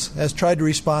U.S. has tried to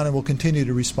respond and will continue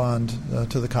to respond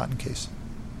to the cotton case.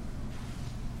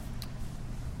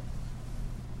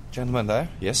 Gentleman there,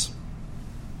 yes.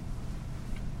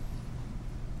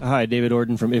 Hi, David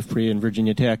Orden from IFPRI and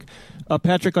Virginia Tech.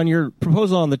 Patrick, on your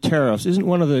proposal on the tariffs, isn't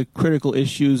one of the critical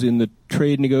issues in the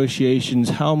trade negotiations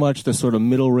how much the sort of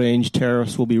middle-range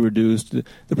tariffs will be reduced?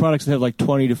 The products that have like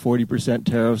 20 to 40%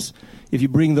 tariffs, if you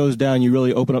bring those down, you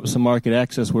really open up some market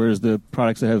access, whereas the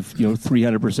products that have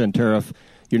 300% tariff,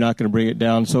 you're not going to bring it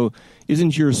down. So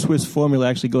isn't your Swiss formula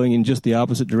actually going in just the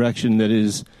opposite direction that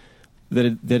is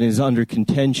under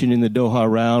contention in the Doha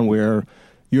round, where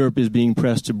Europe is being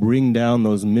pressed to bring down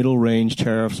those middle-range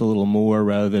tariffs a little more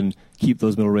rather than keep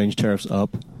those middle-range tariffs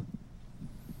up?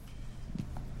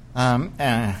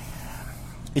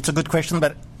 It's a good question,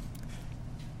 but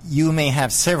you may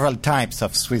have several types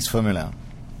of Swiss formula.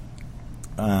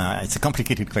 It's a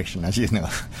complicated question, as you know.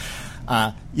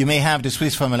 You may have the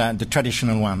Swiss formula, the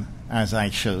traditional one, as I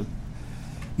showed.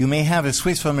 You may have a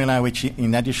Swiss formula which,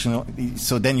 in additional,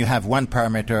 so then you have one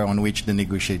parameter on which the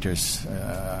negotiators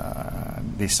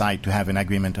decide to have an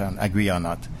agreement on, agree or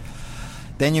not.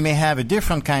 Then you may have a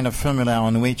different kind of formula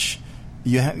on which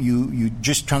you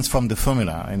just transform the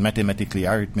formula and mathematically,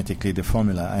 arithmetically the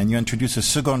formula, and you introduce a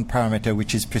second parameter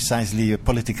which is precisely a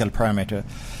political parameter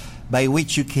by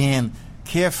which you can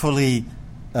carefully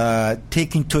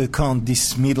take into account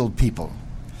these middle people.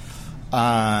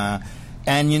 And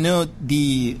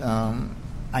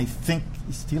I think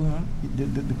still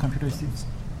the computer is still.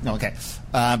 No, okay,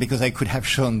 because I could have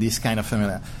shown this kind of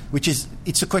formula, which is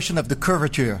it's a question of the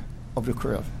curvature of the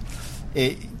curve.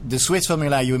 The Swiss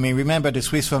formula, you may remember the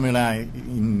Swiss formula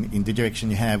in the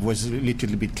direction you have was a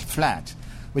little bit flat.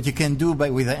 What you can do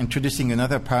with introducing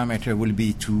another parameter will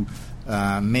be to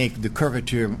make the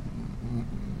curvature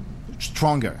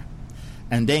stronger,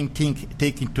 and then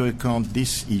take into account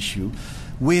this issue,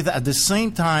 with at the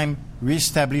same time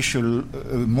reestablish a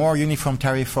more uniform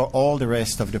tariff for all the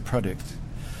rest of the product.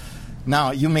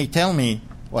 Now, you may tell me,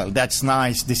 well, that's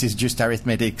nice, this is just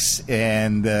arithmetics,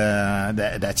 and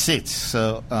that's it.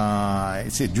 So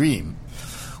it's a dream.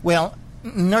 Well,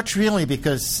 not really,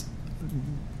 because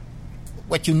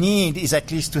what you need is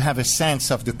at least to have a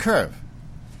sense of the curve.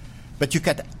 But you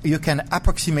can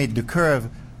approximate the curve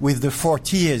with the 4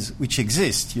 tiers which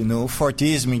exist. 4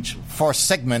 tiers means 4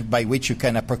 segments by which you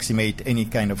can approximate any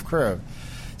kind of curve.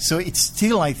 So it's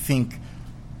still, I think,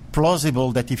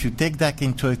 plausible that if you take that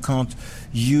into account,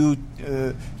 you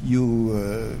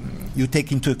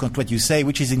take into account what you say,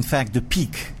 which is in fact the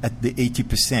peak at the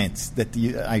 80% that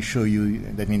I show you,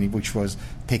 which was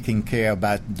taking care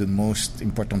about the most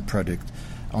important product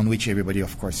on which everybody,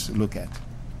 of course, look at.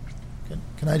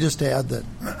 Can I just add that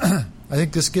I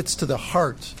think this gets to the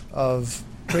heart of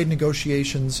trade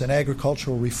negotiations and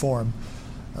agricultural reform.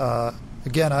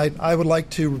 Again, I would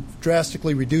like to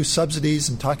drastically reduce subsidies,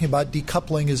 and talking about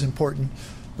decoupling is important,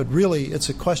 but really it's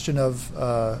a question of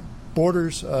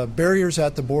borders, barriers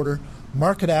at the border.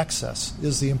 Market access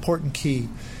is the important key,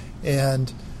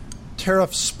 and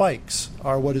tariff spikes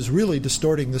are what is really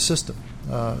distorting the system.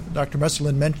 Dr.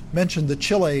 Messerlin mentioned the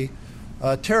Chile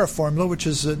tariff formula, which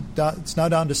is it's now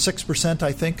down to 6%,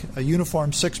 I think, a uniform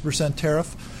 6%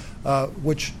 tariff,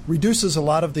 which reduces a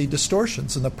lot of the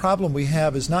distortions. And the problem we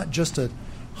have is not just a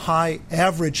high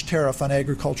average tariff on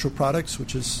agricultural products,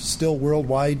 which is still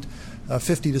worldwide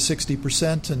 50 to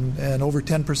 60% and over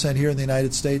 10% here in the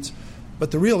United States,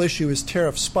 but the real issue is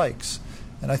tariff spikes.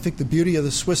 And I think the beauty of the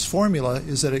Swiss formula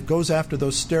is that it goes after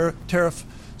those tariff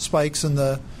spikes, and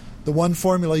the one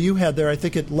formula you had there, I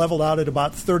think it leveled out at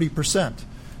about 30%,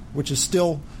 which is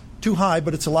still too high,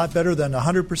 but it's a lot better than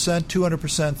 100%,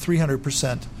 200%,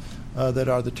 300% that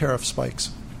are the tariff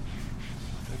spikes.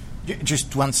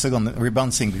 Just 1 second,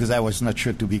 rebouncing, because I was not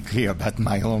sure to be clear about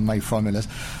my formulas.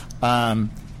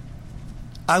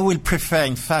 I will prefer,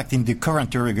 in fact, in the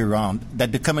current Uruguay round,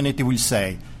 that the community will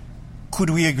say,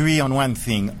 could we agree on one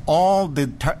thing, all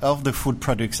the food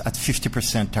products at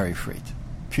 50% tariff rate,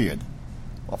 period.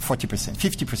 Or 40%,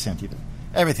 50% even.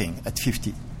 Everything at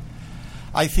 50.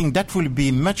 I think that will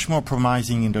be much more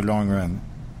promising in the long run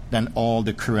than all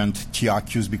the current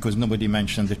TRQs, because nobody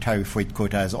mentioned the tariff rate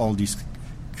quotas, all this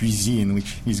cuisine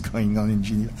which is going on in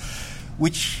Geneva,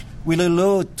 which will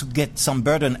allow to get some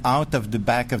burden out of the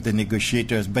back of the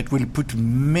negotiators, but will put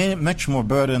much more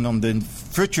burden on the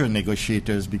future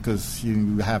negotiators, because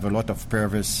you have a lot of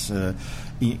perverse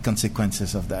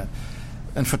consequences of that.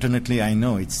 Unfortunately, I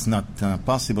know it's not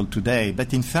possible today,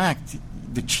 but in fact,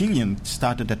 the Chilean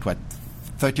started at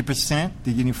 30%,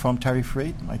 the uniform tariff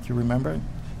rate, might you remember?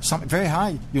 Some very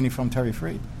high uniform tariff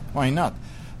rate. Why not?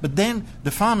 But then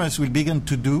the farmers will begin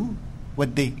to do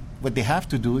what they have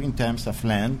to do in terms of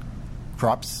land,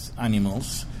 crops,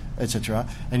 animals, etc.,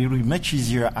 and it will be much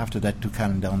easier after that to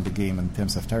calm down the game in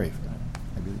terms of tariff.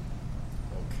 I believe.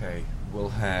 Okay, we'll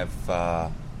have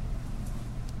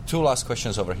two last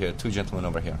questions over here. Two gentlemen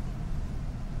over here.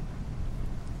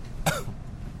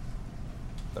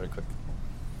 Very quick.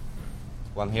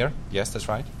 One here. Yes, that's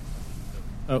right.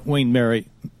 Wayne Mary.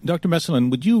 Dr.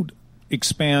 Messelin, would you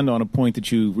expand on a point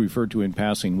that you referred to in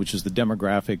passing, which is the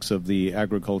demographics of the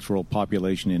agricultural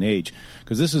population in age?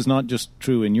 Because this is not just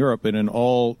true in Europe, but in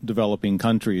all developing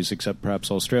countries, except perhaps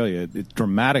Australia. It's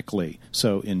dramatically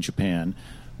so in Japan,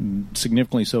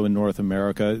 significantly so in North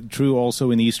America, true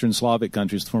also in the Eastern Slavic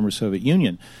countries, the former Soviet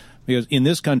Union. Because in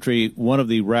this country, one of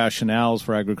the rationales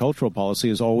for agricultural policy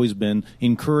has always been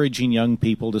encouraging young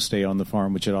people to stay on the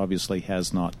farm, which it obviously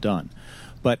has not done.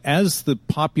 But as the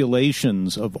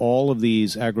populations of all of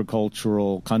these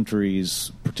agricultural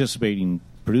countries, participating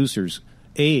producers,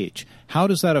 age, how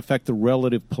does that affect the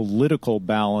relative political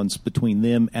balance between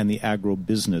them and the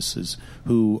agro-businesses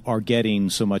who are getting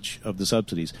so much of the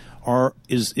subsidies?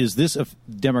 Is this a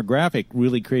demographic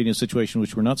really creating a situation in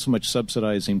which we're not so much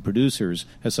subsidizing producers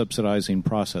as subsidizing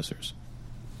processors?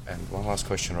 And one last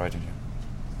question right in here.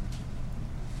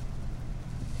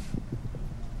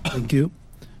 Thank you.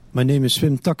 My name is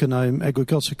Wim Takken. I'm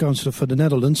Agriculture Councillor for the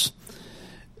Netherlands.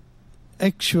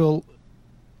 Actual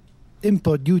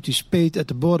import duties paid at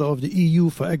the border of the EU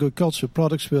for agricultural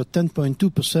products were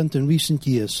 10.2% in recent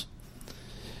years.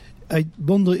 I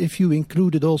wonder if you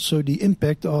included also the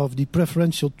impact of the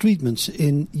preferential treatments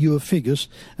in your figures,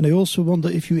 and I also wonder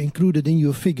if you included in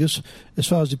your figures, as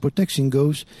far as the protection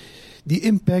goes, the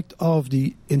impact of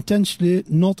the intentionally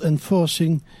not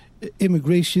enforcing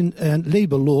immigration and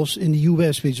labor laws in the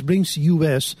US, which brings the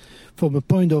US from a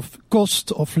point of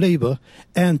cost of labor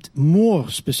and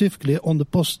more specifically on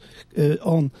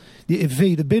the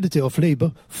availability of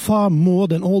labor far more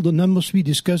than all the numbers we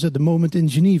discuss at the moment in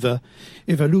Geneva.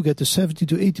 If I look at the 70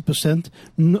 to 80%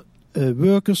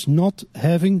 workers not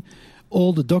having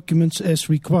all the documents as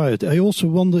required. I also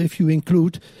wonder if you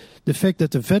include the fact that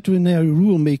the veterinary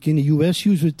rulemaking in the US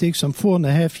usually takes some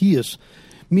 4.5 years,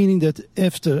 meaning that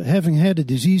after having had a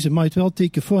disease, it might well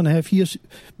take you 4.5 years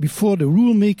before the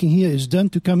rulemaking here is done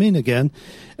to come in again.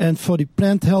 And for the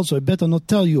plant health, I better not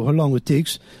tell you how long it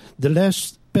takes. The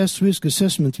last pest risk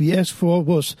assessment we asked for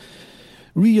was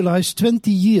realized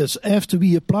 20 years after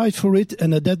we applied for it,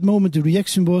 and at that moment the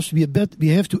reaction was we have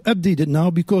to update it now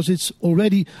because it's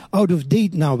already out of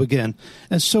date now again.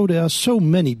 And so there are so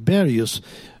many barriers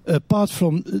apart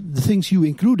from the things you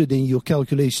included in your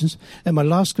calculations. And my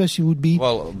last question would be,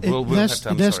 consider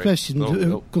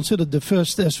the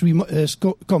first as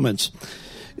comments.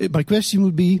 My question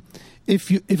would be,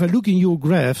 if I look in your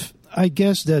graph, I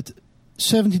guess that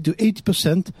 70 to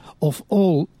 80% of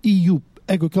all EU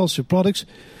agricultural products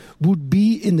would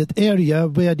be in that area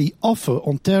where the offer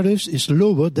on tariffs is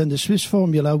lower than the Swiss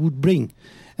formula would bring.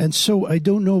 And so I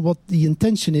don't know what the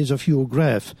intention is of your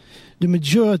graph. The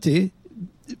majority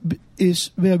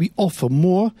is where we offer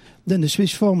more than the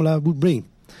Swiss formula would bring.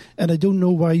 And I don't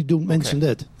know why you don't mention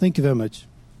that. Thank you very much.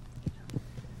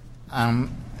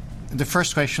 The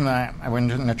first question,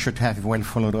 I'm not sure to have well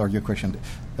followed all your question.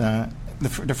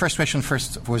 The first question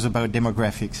first was about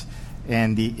demographics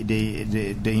and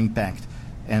the impact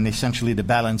and essentially the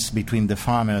balance between the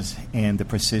farmers and the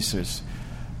processors.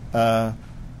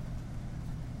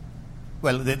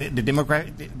 Well,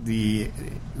 the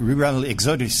rural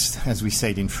exodus, as we say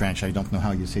it in French, I don't know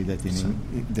how you say that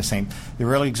in the same. The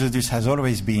rural exodus has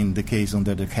always been the case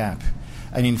under the CAP.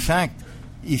 And in fact,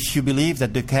 if you believe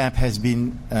that the CAP has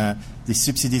been, the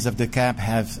subsidies of the CAP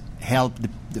have helped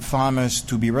the farmers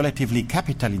to be relatively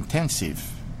capital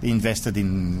intensive, they invested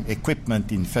in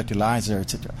equipment, in fertilizer,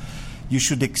 etc., you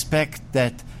should expect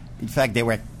that, in fact, they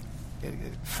were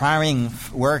firing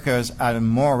workers at a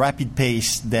more rapid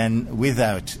pace than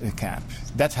without a cap.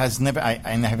 That has never, I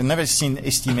have never seen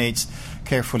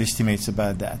careful estimates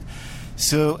about that.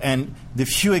 So, and the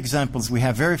few examples, we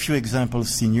have very few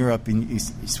examples in Europe,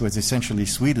 it was essentially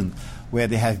Sweden, where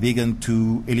they have begun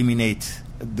to eliminate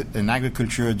an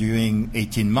agriculture during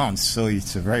 18 months, so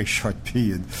it's a very short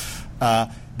period.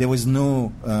 There was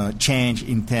no change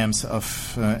in terms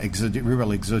of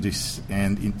rural exodus,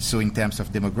 and so in terms of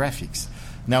demographics.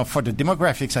 Now, for the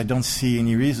demographics, I don't see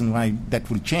any reason why that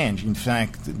will change. In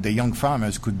fact, the young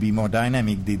farmers could be more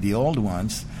dynamic than the old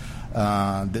ones.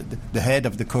 The head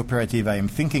of the cooperative I am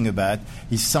thinking about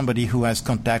is somebody who has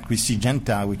contact with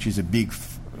Syngenta, which is a big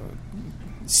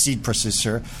seed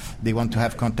processor. They want to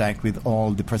have contact with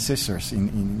all the processors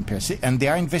in per se, and they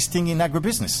are investing in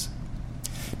agribusiness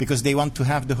because they want to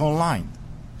have the whole line.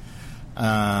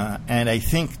 And I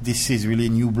think this is really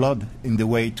new blood in the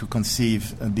way to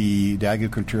conceive the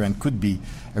agriculture, and could be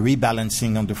a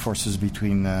rebalancing on the forces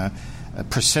between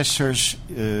processors,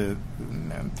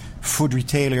 food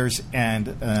retailers,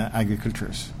 and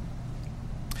agricultures.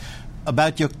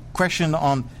 About your question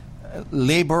on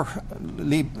labor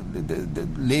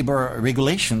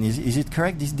regulation, is it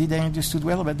correct? Did I understood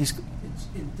well about this? It's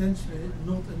intentionally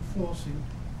not enforcing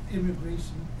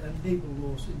immigration and labor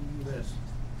laws in the U.S.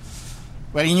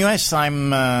 Well, in U.S.,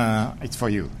 it's for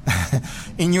you.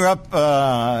 In Europe,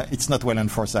 it's not well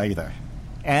enforced either.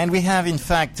 And we have, in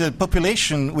fact, a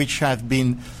population which have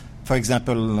been, for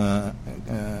example,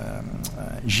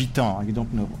 Gitans, you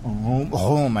don't know,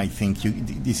 Rome, I think,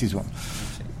 this is one.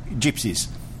 Gypsies.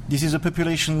 This is a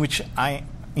population which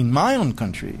in my own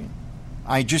country,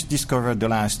 I just discovered the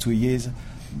last 2 years,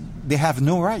 they have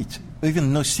no right,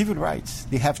 even no civil rights.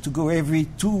 They have to go every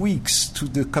 2 weeks to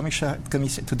the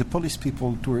to the police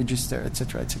people to register,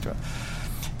 etc., etc.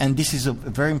 And this is a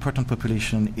very important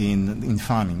population in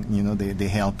farming. You know, they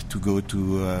help to go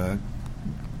to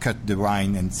cut the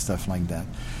Rhine and stuff like that.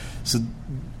 So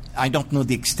I don't know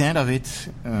the extent of it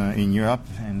in Europe,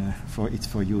 and it's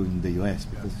for you in the U.S.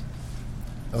 because.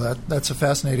 Well, that's a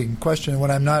fascinating question. When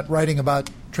I'm not writing about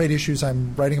trade issues,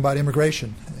 I'm writing about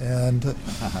immigration. And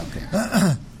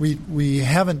we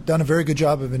haven't done a very good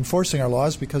job of enforcing our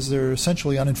laws because they're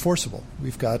essentially unenforceable.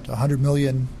 We've got 100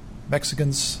 million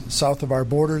Mexicans south of our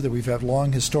border that we've had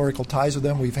long historical ties with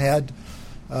them. We've had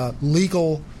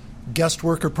legal guest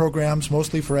worker programs,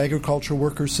 mostly for agricultural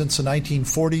workers, since the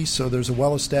 1940s, so there's a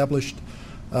well-established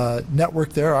network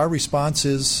there. Our response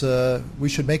is we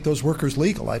should make those workers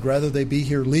legal. I'd rather they be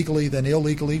here legally than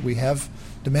illegally. We have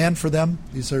demand for them.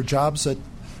 These are jobs that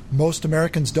most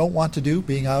Americans don't want to do,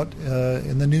 being out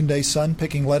in the noonday sun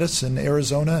picking lettuce in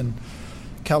Arizona and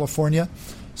California.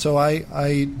 So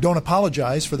I don't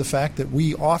apologize for the fact that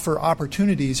we offer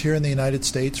opportunities here in the United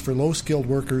States for low-skilled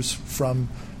workers from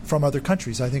other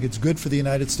countries. I think it's good for the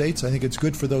United States. I think it's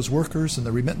good for those workers and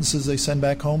the remittances they send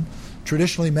back home.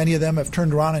 Traditionally, many of them have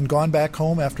turned around and gone back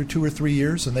home after 2 or 3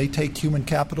 years, and they take human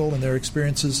capital and their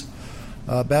experiences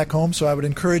back home. So I would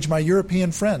encourage my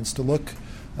European friends to look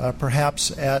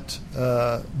perhaps at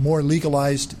more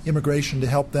legalized immigration to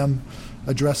help them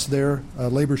address their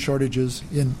labor shortages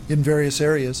in various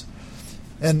areas.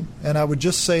 And I would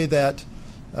just say that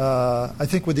I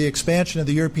think with the expansion of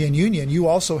the European Union, you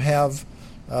also have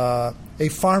a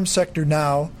farm sector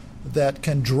now that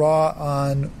can draw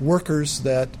on workers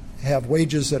that have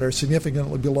wages that are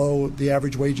significantly below the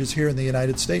average wages here in the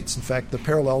United States. In fact, the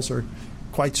parallels are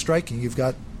quite striking. You've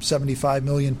got 75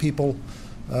 million people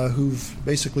who've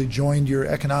basically joined your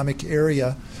economic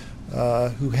area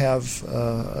who have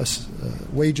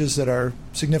wages that are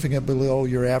significantly below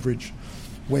your average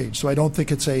wage. So I don't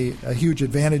think it's a huge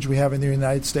advantage we have in the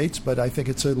United States, but I think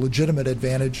it's a legitimate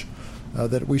advantage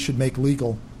that we should make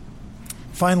legal.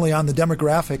 Finally, on the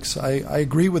demographics, I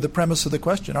agree with the premise of the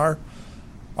question.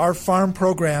 Our farm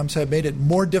programs have made it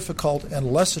more difficult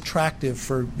and less attractive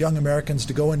for young Americans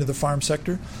to go into the farm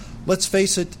sector. Let's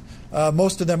face it,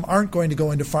 most of them aren't going to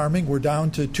go into farming. We're down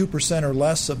to 2% or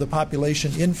less of the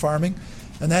population in farming,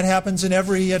 and that happens in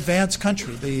every advanced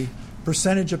country. The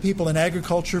percentage of people in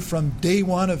agriculture from day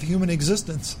one of human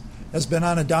existence has been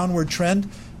on a downward trend,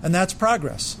 and that's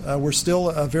progress. We're still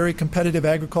a very competitive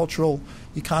agricultural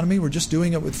economy. We're just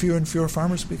doing it with fewer and fewer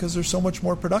farmers because they're so much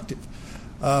more productive.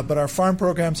 But our farm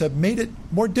programs have made it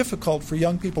more difficult for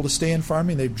young people to stay in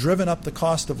farming. They've driven up the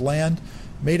cost of land,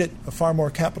 made it a far more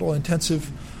capital-intensive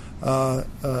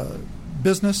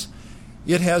business.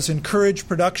 It has encouraged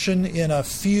production in a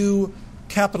few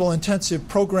capital-intensive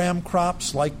program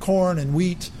crops like corn and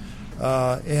wheat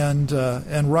and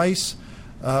rice,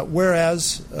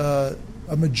 whereas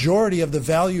a majority of the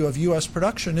value of U.S.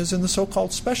 production is in the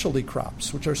so-called specialty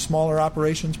crops, which are smaller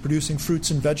operations producing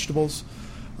fruits and vegetables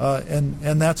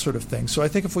and that sort of thing. So I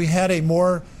think if we had a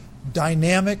more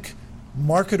dynamic,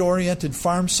 market-oriented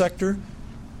farm sector,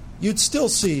 you'd still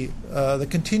see the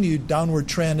continued downward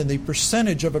trend in the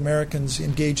percentage of Americans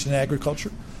engaged in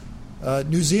agriculture.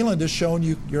 New Zealand has shown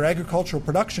your agricultural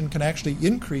production can actually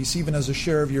increase even as a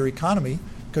share of your economy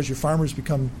because your farmers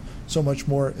become so much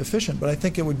more efficient. But I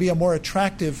think it would be a more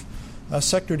attractive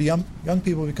sector to young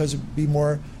people because it would be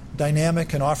more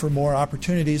dynamic and offer more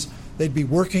opportunities. They'd be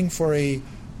working for a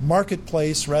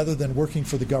marketplace rather than working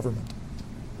for the government.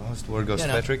 Last word goes to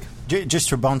Patrick.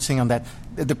 Just bouncing on that,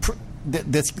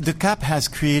 the CAP has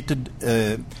created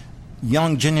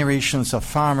young generations of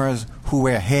farmers who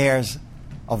were heirs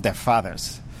of their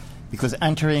fathers, because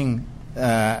entering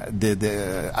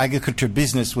the agriculture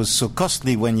business was so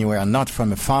costly when you were not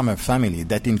from a farmer family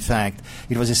that in fact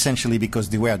it was essentially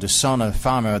because you were the son of a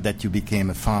farmer that you became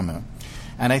a farmer.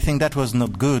 And I think that was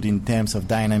not good in terms of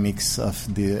dynamics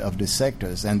of the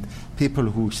sectors. And people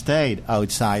who stayed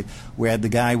outside were the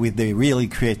guy with the really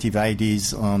creative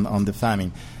ideas on the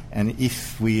farming. And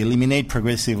if we eliminate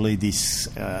progressively these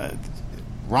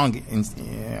wrong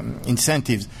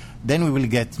incentives, then we will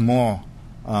get more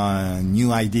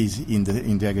new ideas in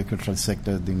the agricultural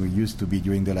sector than we used to be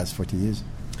during the last 40 years.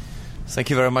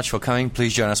 Thank you very much for coming.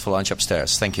 Please join us for lunch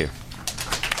upstairs. Thank you.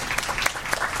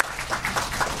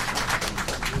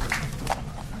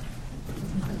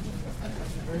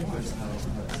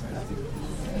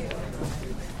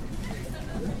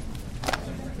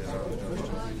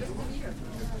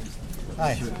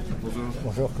 Hi.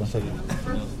 Bonjour, comment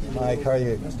allez-vous? Hi, how are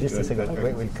you? Just a second.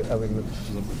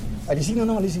 Allez-y,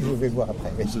 non, allez-y, je vais voir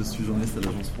après. Oui. Je suis journaliste à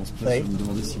l'agence France Presse. Oui. Je me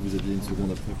demandais si vous aviez une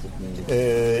seconde après pour qu'on...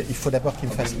 il faut d'abord qu'ils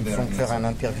me fassent faire un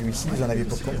interview ici. Vous en avez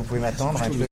pour... Vous pouvez m'attendre un peu.